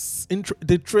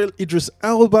 the trail, Idris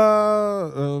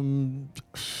Elba,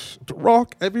 The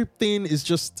Rock, everything is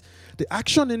just, the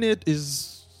action in it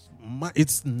is,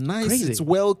 it's nice. Crazy. It's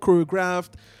well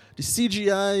choreographed. The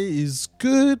CGI is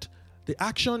good. The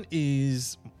action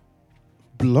is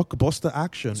blockbuster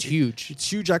action. It's huge.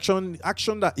 It's huge action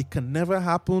that it can never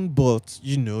happen, but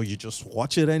you just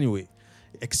watch it anyway.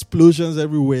 Explosions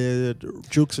everywhere,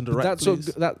 jokes in the right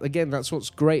place. That's what's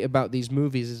great about these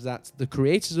movies is that the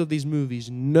creators of these movies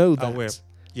know that.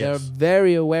 They're Yes.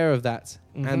 very aware of that,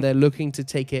 Mhm. and they're looking to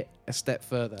take it a step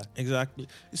further. Exactly.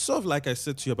 It's sort of like I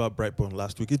said to you about Brightburn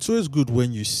last week. It's always good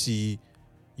when you see,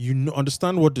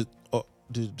 understand what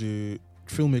the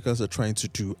filmmakers are trying to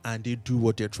do, and they do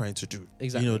what they're trying to do.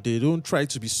 Exactly. They don't try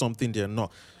to be something they're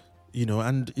not.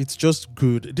 And it's just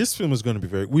good. This film is going to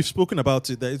be we've spoken about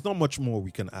it. There is not much more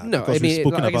we can add. No, because I mean, we've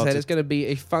spoken like I about said, it. it's going to be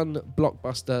a fun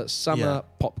blockbuster summer Yeah.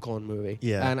 popcorn movie.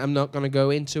 Yeah. And I'm not going to go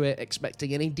into it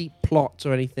expecting any deep plot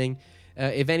or anything.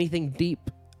 If anything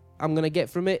deep I'm going to get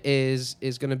from it is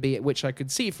going to be, which I could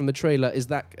see from the trailer, is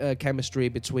that chemistry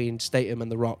between Statham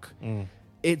and The Rock. Mm.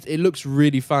 It looks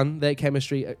really fun. Their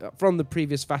chemistry from the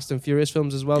previous Fast and Furious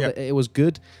films as well. Yeah. It was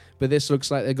good, but this looks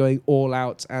like they're going all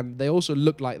out, and they also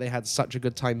look like they had such a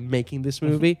good time making this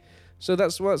movie. So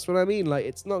that's what I mean. Like,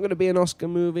 it's not going to be an Oscar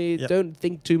movie. Yeah. Don't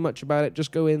think too much about it.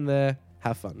 Just go in there,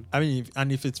 have fun. I mean,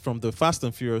 if it's from the Fast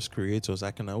and Furious creators, I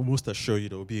can almost assure you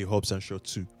there will be a Hobbs and Shaw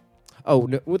 2. Oh,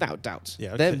 no, without doubt.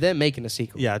 Yeah, okay. They're making a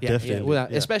sequel. Yeah, definitely, yeah.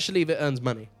 Especially if it earns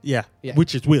money. Yeah, Yeah.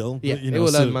 which it will. Yeah, you it know, will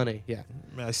so earn money. Yeah.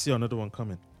 I see another one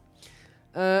coming.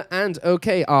 And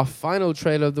okay, our final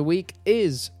trailer of the week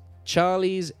is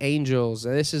Charlie's Angels.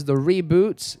 This is the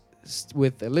reboot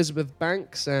with Elizabeth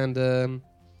Banks and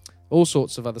all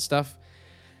sorts of other stuff.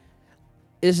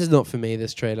 This is not for me,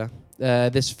 this trailer.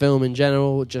 This film in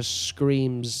general just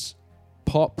screams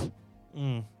pop.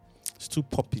 It's too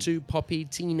poppy. Too poppy,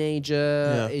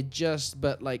 teenager. Yeah.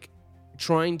 But like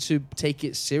trying to take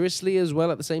it seriously as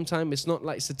well at the same time. It's not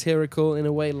like satirical in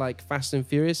a way like Fast and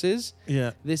Furious is.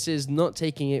 Yeah. This is not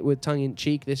taking it with tongue in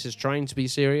cheek. This is trying to be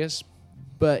serious,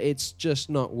 but it's just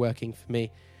not working for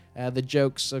me. The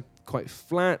jokes are quite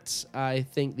flat. I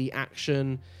think the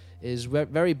action is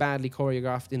very badly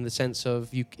choreographed in the sense of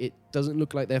it doesn't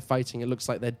look like they're fighting. It looks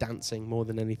like they're dancing more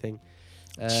than anything.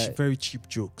 Very cheap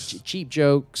jokes. Cheap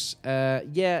jokes.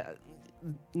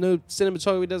 No,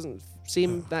 cinematography doesn't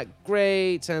seem that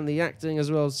great, and the acting as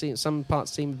well. Some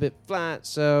parts seem a bit flat.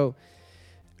 So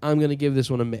I'm going to give this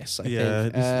one a miss. I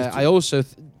think. I also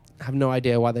have no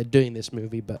idea why they're doing this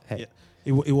movie, but hey. Yeah.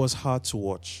 It was hard to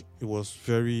watch. It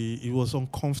was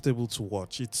uncomfortable to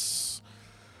watch.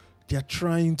 They're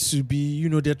trying to be,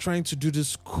 they're trying to do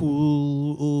this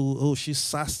cool, she's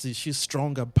sassy, she's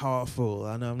strong and powerful.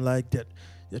 And I'm like,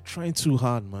 they're trying too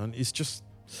hard, man. It's just,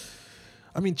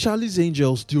 I mean, Charlie's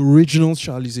Angels, the original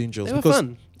Charlie's Angels. They were because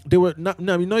fun. They were not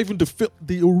even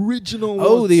the original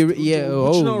Oh,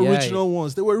 ones. Original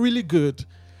ones. They were really good.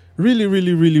 Really,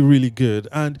 really, really, really good.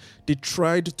 And they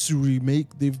tried to remake,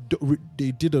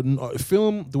 they did a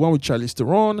film, the one with Charlize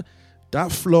Theron. That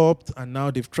flopped, and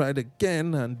now they've tried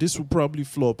again, and this will probably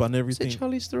flop and everything. Is it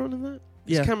Charlize Theron in that?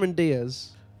 Yeah. It's Cameron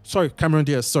Diaz. Sorry, Cameron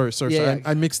Diaz. Sorry. Yeah.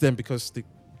 I mixed them because they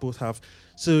both have.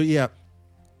 So yeah,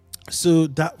 so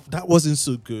that wasn't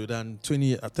so good. And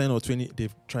 10 or 20,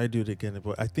 they've tried to do it again,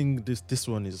 but I think this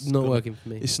one is Not working for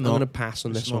me. It's I'm not. going to pass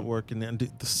on It's this not one. working, and the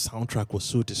soundtrack was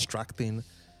so distracting.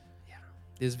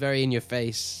 It's very in your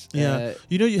face. Yeah,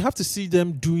 you have to see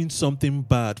them doing something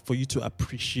bad for you to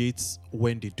appreciate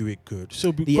when they do it good.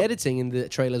 So The editing in the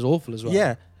trailer is awful as well.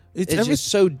 yeah, It's just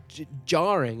so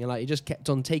jarring, and like it just kept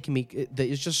on taking me.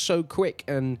 It's just so quick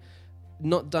and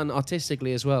not done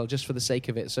artistically as well, just for the sake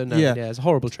of it. So no, Yeah. it's a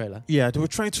horrible trailer. Yeah, they were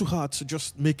trying too hard to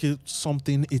just make it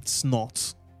something it's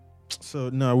not. So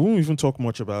no, we won't even talk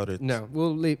much about it. No,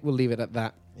 we'll leave it at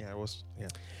that. Yeah, it was. Yeah.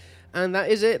 And that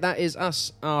is it. That is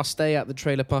us. Our stay at the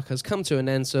trailer park has come to an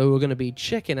end, so we're going to be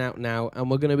checking out now, and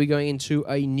we're going to be going into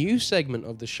a new segment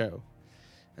of the show.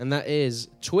 And that is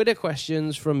Twitter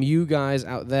questions from you guys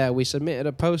out there. We submitted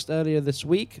a post earlier this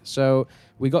week, so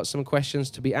we got some questions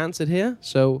to be answered here.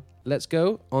 So let's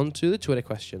go on to the Twitter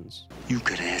questions. You've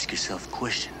got to ask yourself a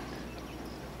question.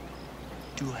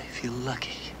 Do I feel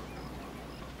lucky?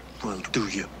 Well, do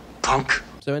you, punk?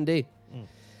 So, ND,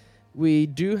 we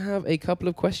do have a couple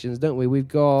of questions, don't we? We've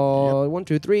got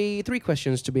three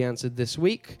questions to be answered this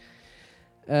week.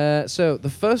 So the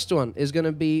first one is going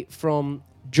to be from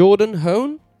Jordan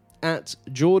Hone at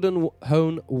Jordan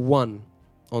Hone1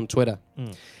 on Twitter.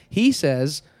 He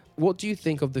says, what do you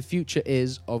think of the future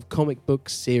is of comic book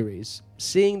series?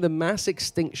 Seeing the mass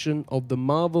extinction of the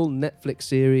Marvel Netflix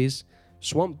series,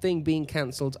 Swamp Thing being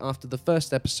cancelled after the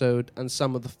first episode, and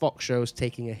some of the Fox shows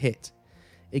taking a hit.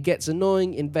 It gets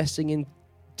annoying investing in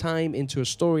time into a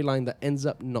storyline that ends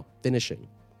up not finishing.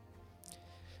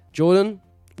 Jordan,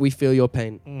 we feel your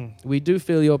pain. We do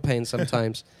feel your pain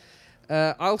sometimes.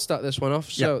 I'll start this one off.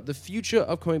 So, the future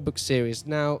of comic book series.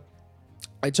 Now,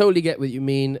 I totally get what you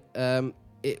mean.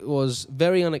 It was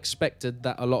very unexpected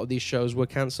that a lot of these shows were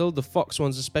cancelled. The Fox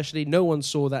ones especially. No one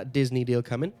saw that Disney deal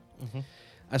coming.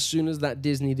 as soon as that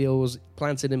Disney deal was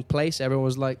planted in place, everyone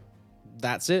was like,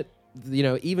 that's it. You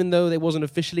know, even though they wasn't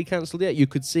officially cancelled yet, you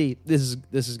could see this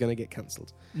is going to get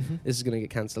cancelled. This is going to get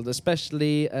cancelled,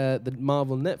 especially the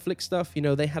Marvel Netflix stuff. You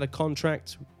know, they had a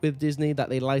contract with Disney that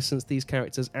they licensed these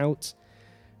characters out.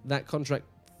 That contract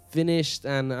finished,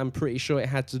 and I'm pretty sure it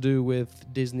had to do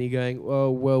with Disney going,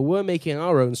 well, we're making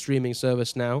our own streaming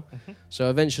service now, so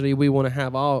eventually we want to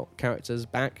have our characters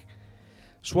back.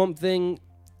 Swamp Thing,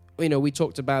 you know, we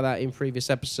talked about that in previous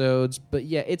episodes, but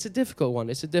yeah, it's a difficult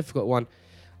one.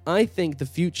 I think the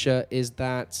future is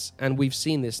that, and we've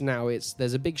seen this now,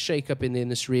 there's a big shake-up in the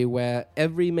industry where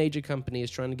every major company is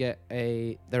trying to get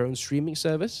their own streaming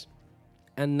service,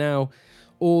 and now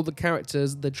all the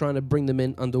characters, they're trying to bring them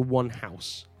in under one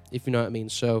house, if you know what I mean.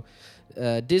 So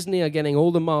Disney are getting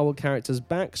all the Marvel characters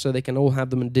back so they can all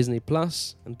have them in Disney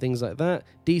Plus and things like that.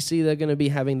 DC, they're going to be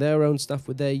having their own stuff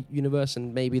with their universe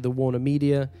and maybe the Warner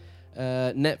Media.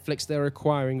 Netflix, they're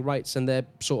acquiring rights and they're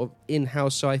sort of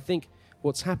in-house. So I think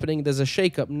what's happening, there's a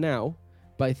shake-up now,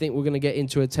 but I think we're going to get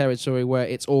into a territory where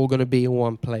it's all going to be in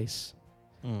one place,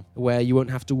 where you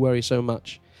won't have to worry so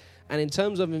much. And in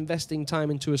terms of investing time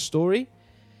into a story,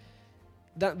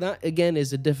 that again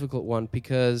is a difficult one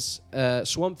because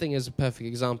Swamp Thing is a perfect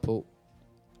example.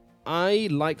 I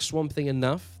like Swamp Thing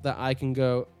enough that I can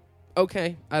go,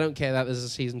 okay, I don't care that there's a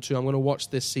season 2. I'm going to watch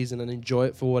this season and enjoy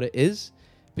it for what it is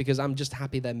because I'm just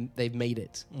happy that they've made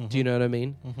it. Do you know what I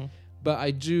mean? But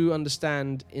I do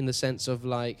understand in the sense of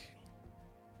like,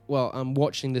 well, I'm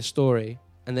watching this story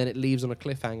and then it leaves on a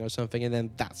cliffhanger or something and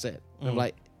then that's it. I'm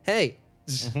like, hey,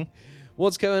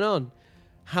 what's going on?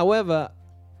 However,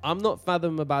 I'm not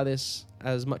fathom about this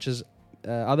as much as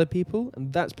other people,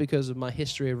 and that's because of my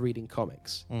history of reading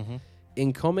comics.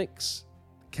 In comics,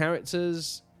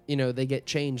 characters, you know, they get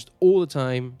changed all the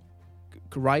time.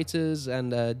 Writers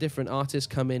and different artists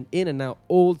come in and out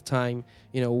all the time.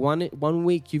 You know, one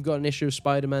week you've got an issue of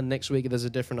Spider-Man, next week there's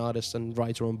a different artist and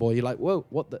writer on board. You're like, whoa,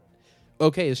 what the?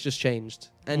 Okay, it's just changed.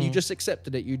 And you just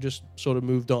accepted it. You just sort of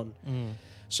moved on.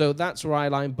 So that's where I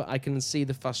line, but I can see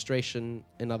the frustration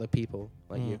in other people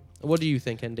like you. What do you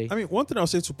think, Andy? I mean, one thing I'll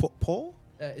say to Paul?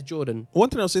 Jordan. One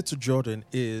thing I'll say to Jordan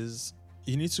is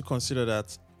you need to consider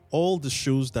that all the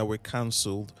shows that were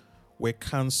cancelled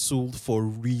for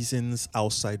reasons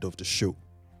outside of the show.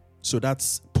 So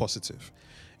that's positive.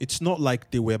 It's not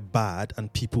like they were bad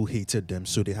and people hated them,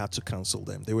 so they had to cancel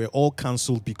them. They were all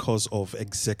cancelled because of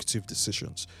executive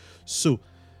decisions. So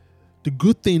the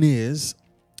good thing is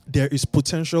there is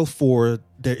potential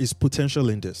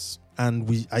in this,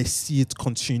 and I see it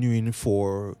continuing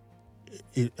for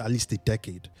at least a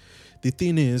decade. The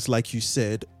thing is, like you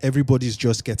said, everybody's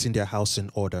just getting their house in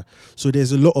order. So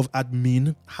there's a lot of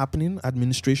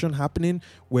administration happening,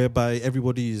 whereby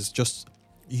everybody is just,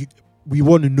 we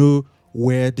want to know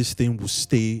where this thing will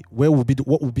stay, what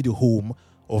will be the home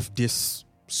of this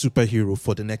superhero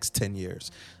for the next 10 years.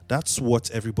 That's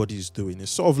what everybody is doing.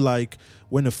 It's sort of like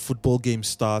when a football game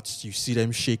starts, you see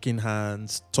them shaking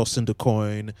hands, tossing the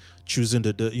coin, choosing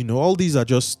all these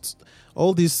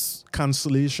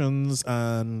cancellations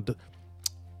and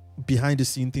behind the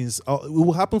scene things. It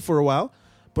will happen for a while,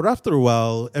 but after a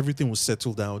while, everything will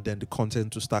settle down. Then the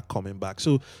content will start coming back.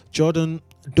 So Jordan,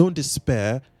 don't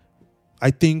despair. I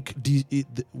think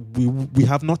we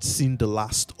have not seen the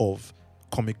last of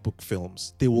comic book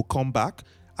films. They will come back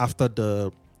after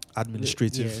the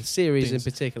administrative series things.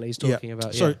 In particular he's talking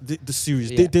about. Sorry, the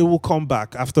series. Yeah. They will come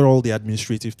back after all the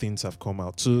administrative things have come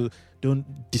out. So don't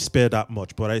despair that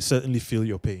much, but I certainly feel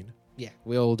your pain. Yeah,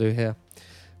 we all do here.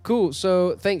 Cool.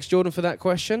 So thanks, Jordan, for that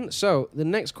question. So the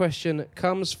next question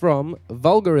comes from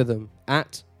Vulgarism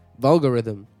at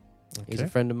Vulgarism. Okay. He's a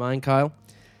friend of mine, Kyle.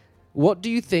 What do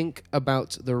you think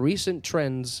about the recent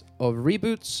trends of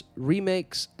reboots,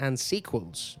 remakes, and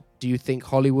sequels? Do you think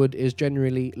Hollywood is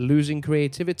generally losing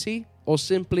creativity or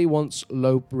simply wants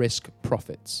low-risk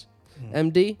profits?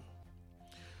 MD?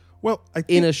 Well, I think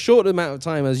in a short amount of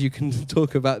time as you can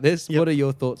talk about this, what are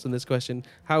your thoughts on this question?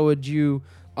 How would you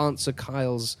answer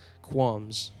Kyle's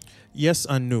qualms? Yes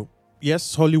and no.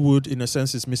 Yes, Hollywood, in a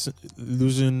sense, is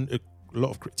losing a lot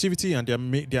of creativity, and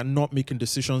they are not making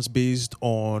decisions based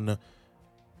on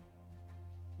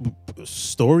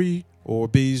story or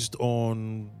based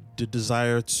on the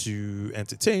desire to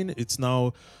entertain. It's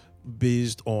now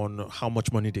based on how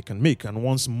much money they can make, and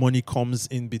once money comes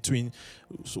in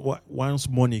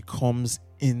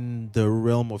the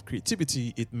realm of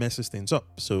creativity, it messes things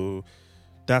up. So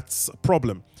that's a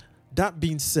problem. That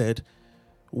being said,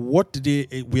 what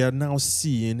we are now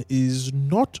seeing is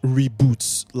not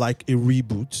reboots like a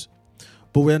reboot,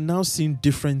 but we are now seeing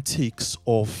different takes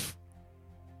of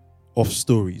of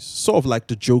stories, sort of like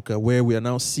the Joker, where we are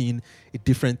now seeing a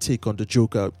different take on the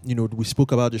Joker. You know, we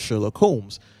spoke about the Sherlock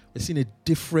Holmes. We're seeing a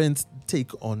different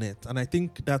take on it. And I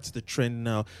think that's the trend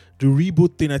now. The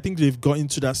reboot thing, I think they've gotten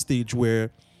to that stage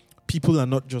where people are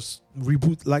not just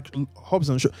reboot, like Hobbs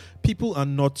and Shaw. People are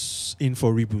not in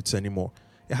for reboots anymore.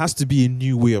 It has to be a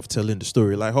new way of telling the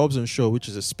story. Like Hobbs and Shaw, which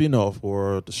is a spin-off,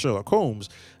 or the Sherlock Holmes.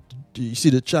 You see,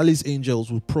 the Charlie's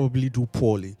Angels will probably do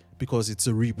poorly because it's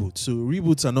a reboot. So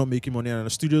reboots are not making money, and the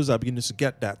studios are beginning to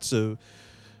get that. So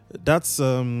that's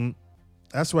why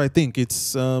I think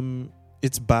it's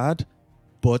bad,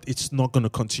 but it's not going to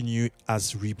continue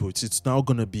as reboots. It's now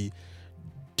going to be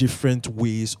different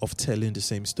ways of telling the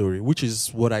same story, which is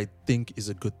what I think is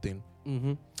a good thing.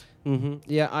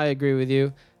 Yeah, I agree with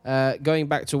you. Going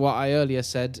back to what I earlier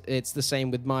said, it's the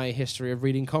same with my history of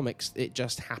reading comics. It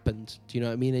just happened. Do you know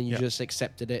what I mean? And you just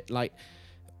accepted it. Like,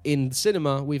 in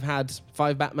cinema, we've had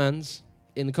 5 Batmans.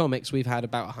 In the comics, we've had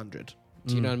about 100.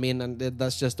 Do you know what I mean? And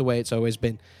that's just the way it's always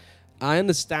been. I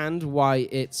understand why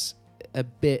it's a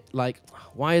bit like,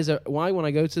 why when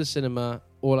I go to the cinema,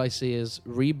 all I see is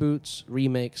reboots,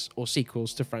 remakes, or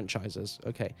sequels to franchises?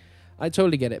 Okay, I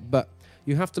totally get it, but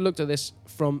you have to look at this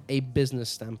from a business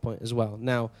standpoint as well.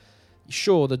 Now,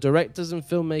 sure, the directors and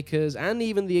filmmakers and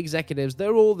even the executives,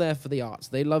 they're all there for the arts.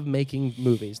 They love making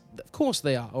movies. Of course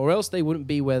they are, or else they wouldn't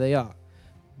be where they are.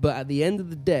 But at the end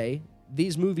of the day,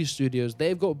 these movie studios,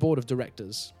 they've got a board of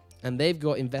directors, and they've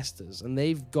got investors, and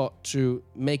they've got to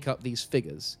make up these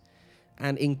figures.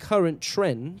 And in current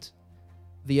trend,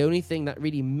 the only thing that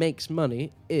really makes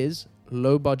money is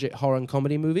low-budget horror and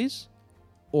comedy movies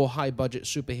or high-budget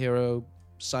superhero,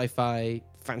 sci-fi,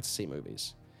 fantasy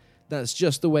movies. That's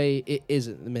just the way it is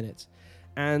at the minute.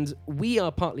 And we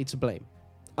are partly to blame.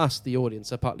 Us, the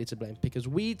audience, are partly to blame because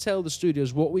we tell the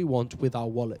studios what we want with our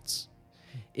wallets.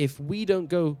 If we don't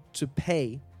go to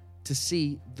pay to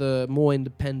see the more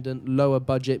independent, lower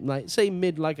budget, like say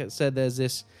mid, like I said, there's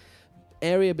this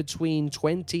area between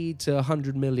 20 to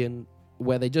 100 million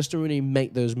where they just don't really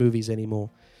make those movies anymore.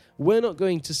 We're not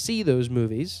going to see those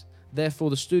movies. Therefore,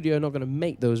 the studio are not going to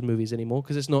make those movies anymore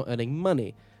because it's not earning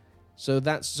money. So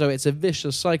it's a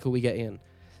vicious cycle we get in.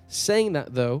 Saying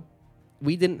that, though,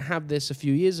 we didn't have this a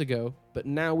few years ago, but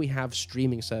now we have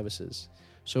streaming services.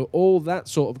 So all that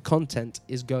sort of content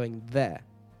is going there,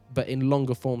 but in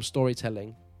longer form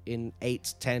storytelling, in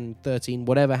 8, 10, 13,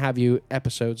 whatever have you,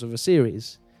 episodes of a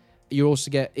series. You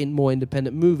also get in more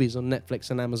independent movies on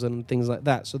Netflix and Amazon and things like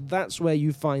that. So that's where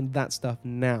you find that stuff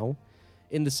now.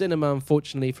 In the cinema,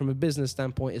 unfortunately, from a business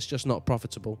standpoint, it's just not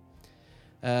profitable.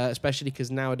 Especially because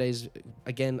nowadays,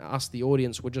 again, us, the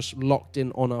audience, we're just locked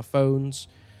in on our phones,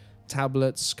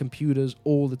 tablets, computers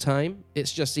all the time.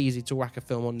 It's just easy to whack a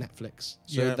film on Netflix.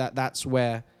 So that's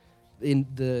where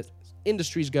the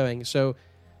industry's going. So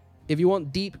if you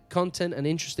want deep content and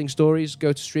interesting stories,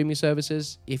 go to streaming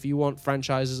services. If you want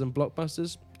franchises and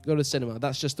blockbusters, go to cinema.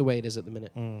 That's just the way it is at the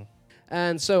minute.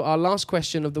 And so our last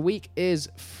question of the week is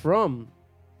from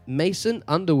Mason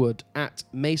Underwood at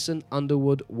Mason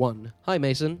Underwood 1. Hi,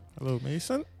 Mason. Hello,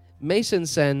 Mason. Mason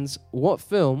sends, what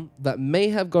film that may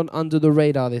have gone under the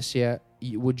radar this year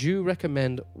would you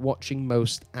recommend watching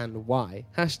most and why?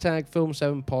 Hashtag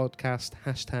Film7Podcast,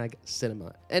 hashtag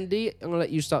cinema. Andy, I'm going to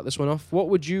let you start this one off. What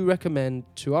would you recommend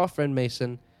to our friend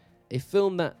Mason, a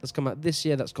film that has come out this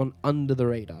year that's gone under the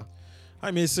radar? Hi,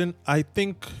 Mason. I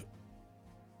think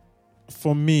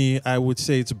for me, I would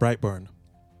say it's Brightburn.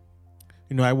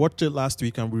 You know, I watched it last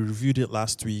week and we reviewed it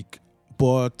last week,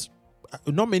 but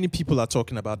not many people are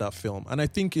talking about that film. And I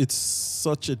think it's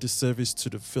such a disservice to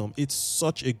the film. It's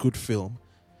such a good film.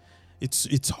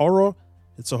 It's horror.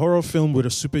 It's a horror film with a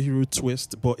superhero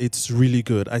twist, but it's really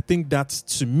good. I think that,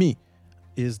 to me,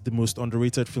 is the most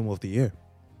underrated film of the year.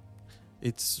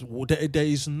 There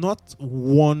is not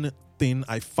one thing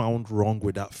I found wrong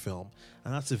with that film.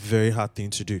 And that's a very hard thing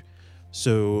to do.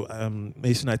 So,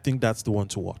 Mason, I think that's the one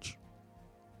to watch.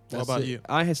 What about you?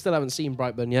 I still haven't seen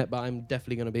Brightburn yet, but I'm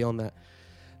definitely going to be on that.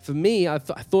 For me, I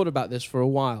thought about this for a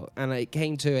while, and I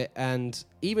came to it, and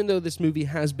even though this movie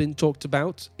has been talked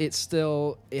about, it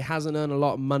hasn't earned a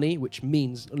lot of money, which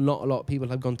means not a lot of people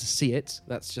have gone to see it.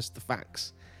 That's just the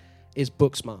facts. Is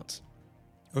Booksmart.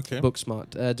 Okay.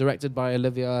 Booksmart, directed by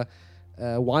Olivia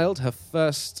Wilde, her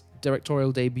first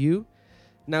directorial debut.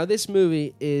 Now, this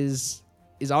movie is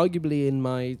arguably in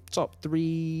my top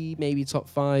 3, maybe top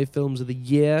 5 films of the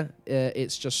year.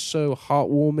 It's just so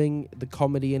heartwarming. The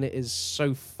comedy in it is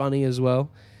so funny as well.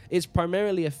 It's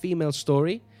primarily a female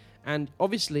story. And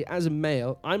obviously, as a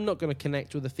male, I'm not going to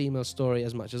connect with a female story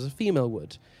as much as a female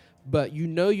would. But you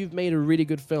know you've made a really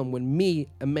good film when me,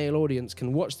 a male audience,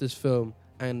 can watch this film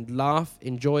and laugh,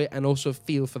 enjoy, and also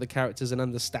feel for the characters and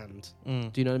understand. Do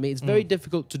you know what I mean? It's very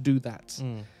difficult to do that,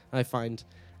 I find.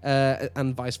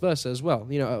 And vice versa as well.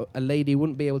 You know, a lady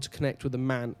wouldn't be able to connect with a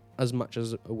man as much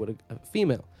as would a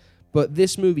female. But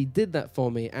this movie did that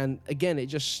for me. And again,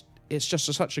 it's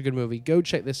just such a good movie. Go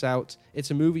check this out.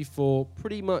 It's a movie for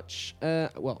pretty much,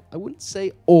 well, I wouldn't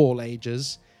say all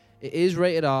ages. It is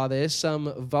rated R. There's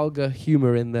some vulgar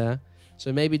humor in there.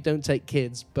 So maybe don't take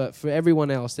kids. But for everyone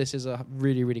else, this is a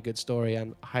really, really good story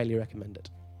and I highly recommend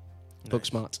it. Nice.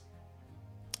 Booksmart.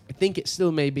 I think it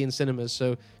still may be in cinemas,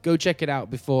 so go check it out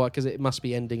before, because it must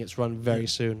be ending its run very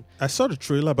soon. I saw the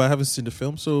trailer, but I haven't seen the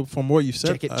film. So from what you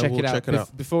said, check it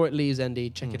out. Before it leaves, Andy,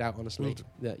 check it out, honestly.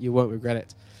 Yeah, you won't regret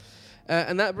it.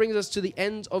 And that brings us to the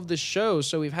end of the show.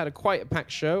 So we've had quite a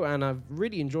packed show, and I've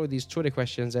really enjoyed these Twitter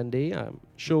questions, Andy. I'm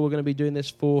sure we're going to be doing this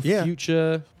for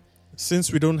future...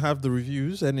 Since we don't have the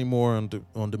reviews anymore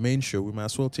on the main show, we might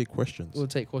as well take questions. We'll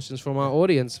take questions from our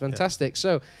audience. Fantastic. Yeah.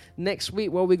 So next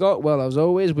week, what we got? Well, as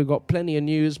always, we've got plenty of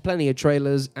news, plenty of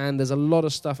trailers, and there's a lot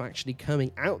of stuff actually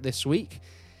coming out this week.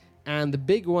 And the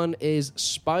big one is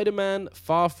Spider-Man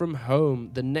Far From Home,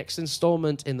 the next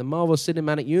installment in the Marvel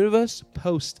Cinematic Universe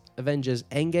post-Avengers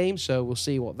Endgame. So we'll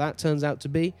see what that turns out to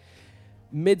be.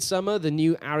 Midsommar, the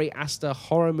new Ari Aster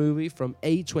horror movie from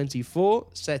A24,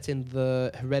 set in the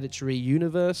Hereditary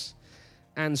universe.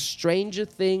 And Stranger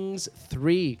Things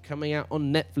 3, coming out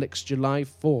on Netflix July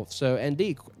 4th. So,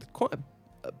 ND, quite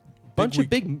a bunch of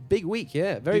big week.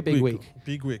 Yeah, very big week.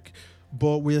 Big week.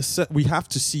 But we're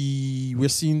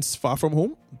seeing Far From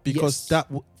Home, because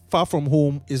Far From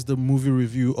Home is the movie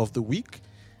review of the week.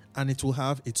 And it will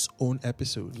have its own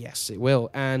episode. Yes, it will.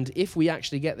 And if we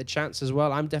actually get the chance as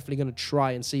well, I'm definitely going to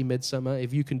try and see Midsommar.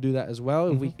 If you can do that as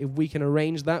well, if we can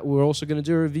arrange that, we're also going to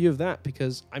do a review of that,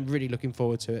 because I'm really looking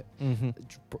forward to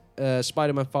it.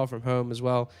 Spider-Man Far From Home as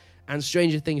well. And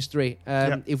Stranger Things 3.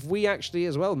 If we actually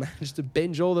as well manage to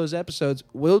binge all those episodes,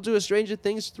 we'll do a Stranger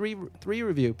Things 3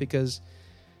 review, because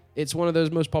it's one of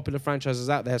those most popular franchises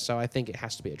out there, so I think it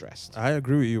has to be addressed. I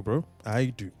agree with you, bro. I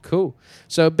do. Cool.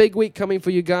 So big week coming for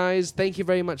you guys. Thank you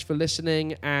very much for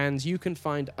listening, and you can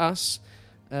find us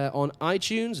on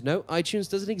iTunes. No, iTunes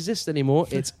doesn't exist anymore.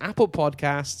 It's Apple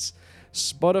Podcasts,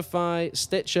 Spotify,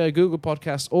 Stitcher, Google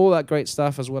Podcasts, all that great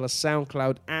stuff, as well as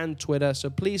SoundCloud and Twitter. So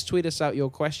please tweet us out your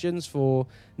questions for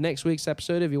next week's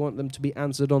episode if you want them to be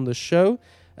answered on the show.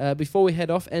 Before we head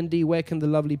off, ND, where can the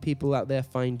lovely people out there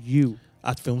find you?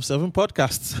 At Film 7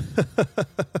 Podcasts.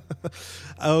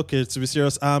 Okay, to be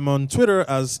serious, I'm on Twitter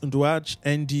as Nduaj,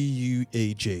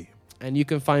 Nduaj. And you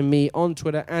can find me on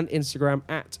Twitter and Instagram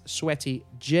at Sweaty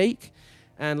Jake.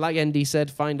 And like ND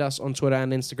said, find us on Twitter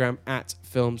and Instagram at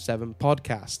Film 7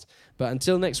 Podcast. But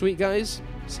until next week, guys,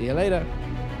 see you later.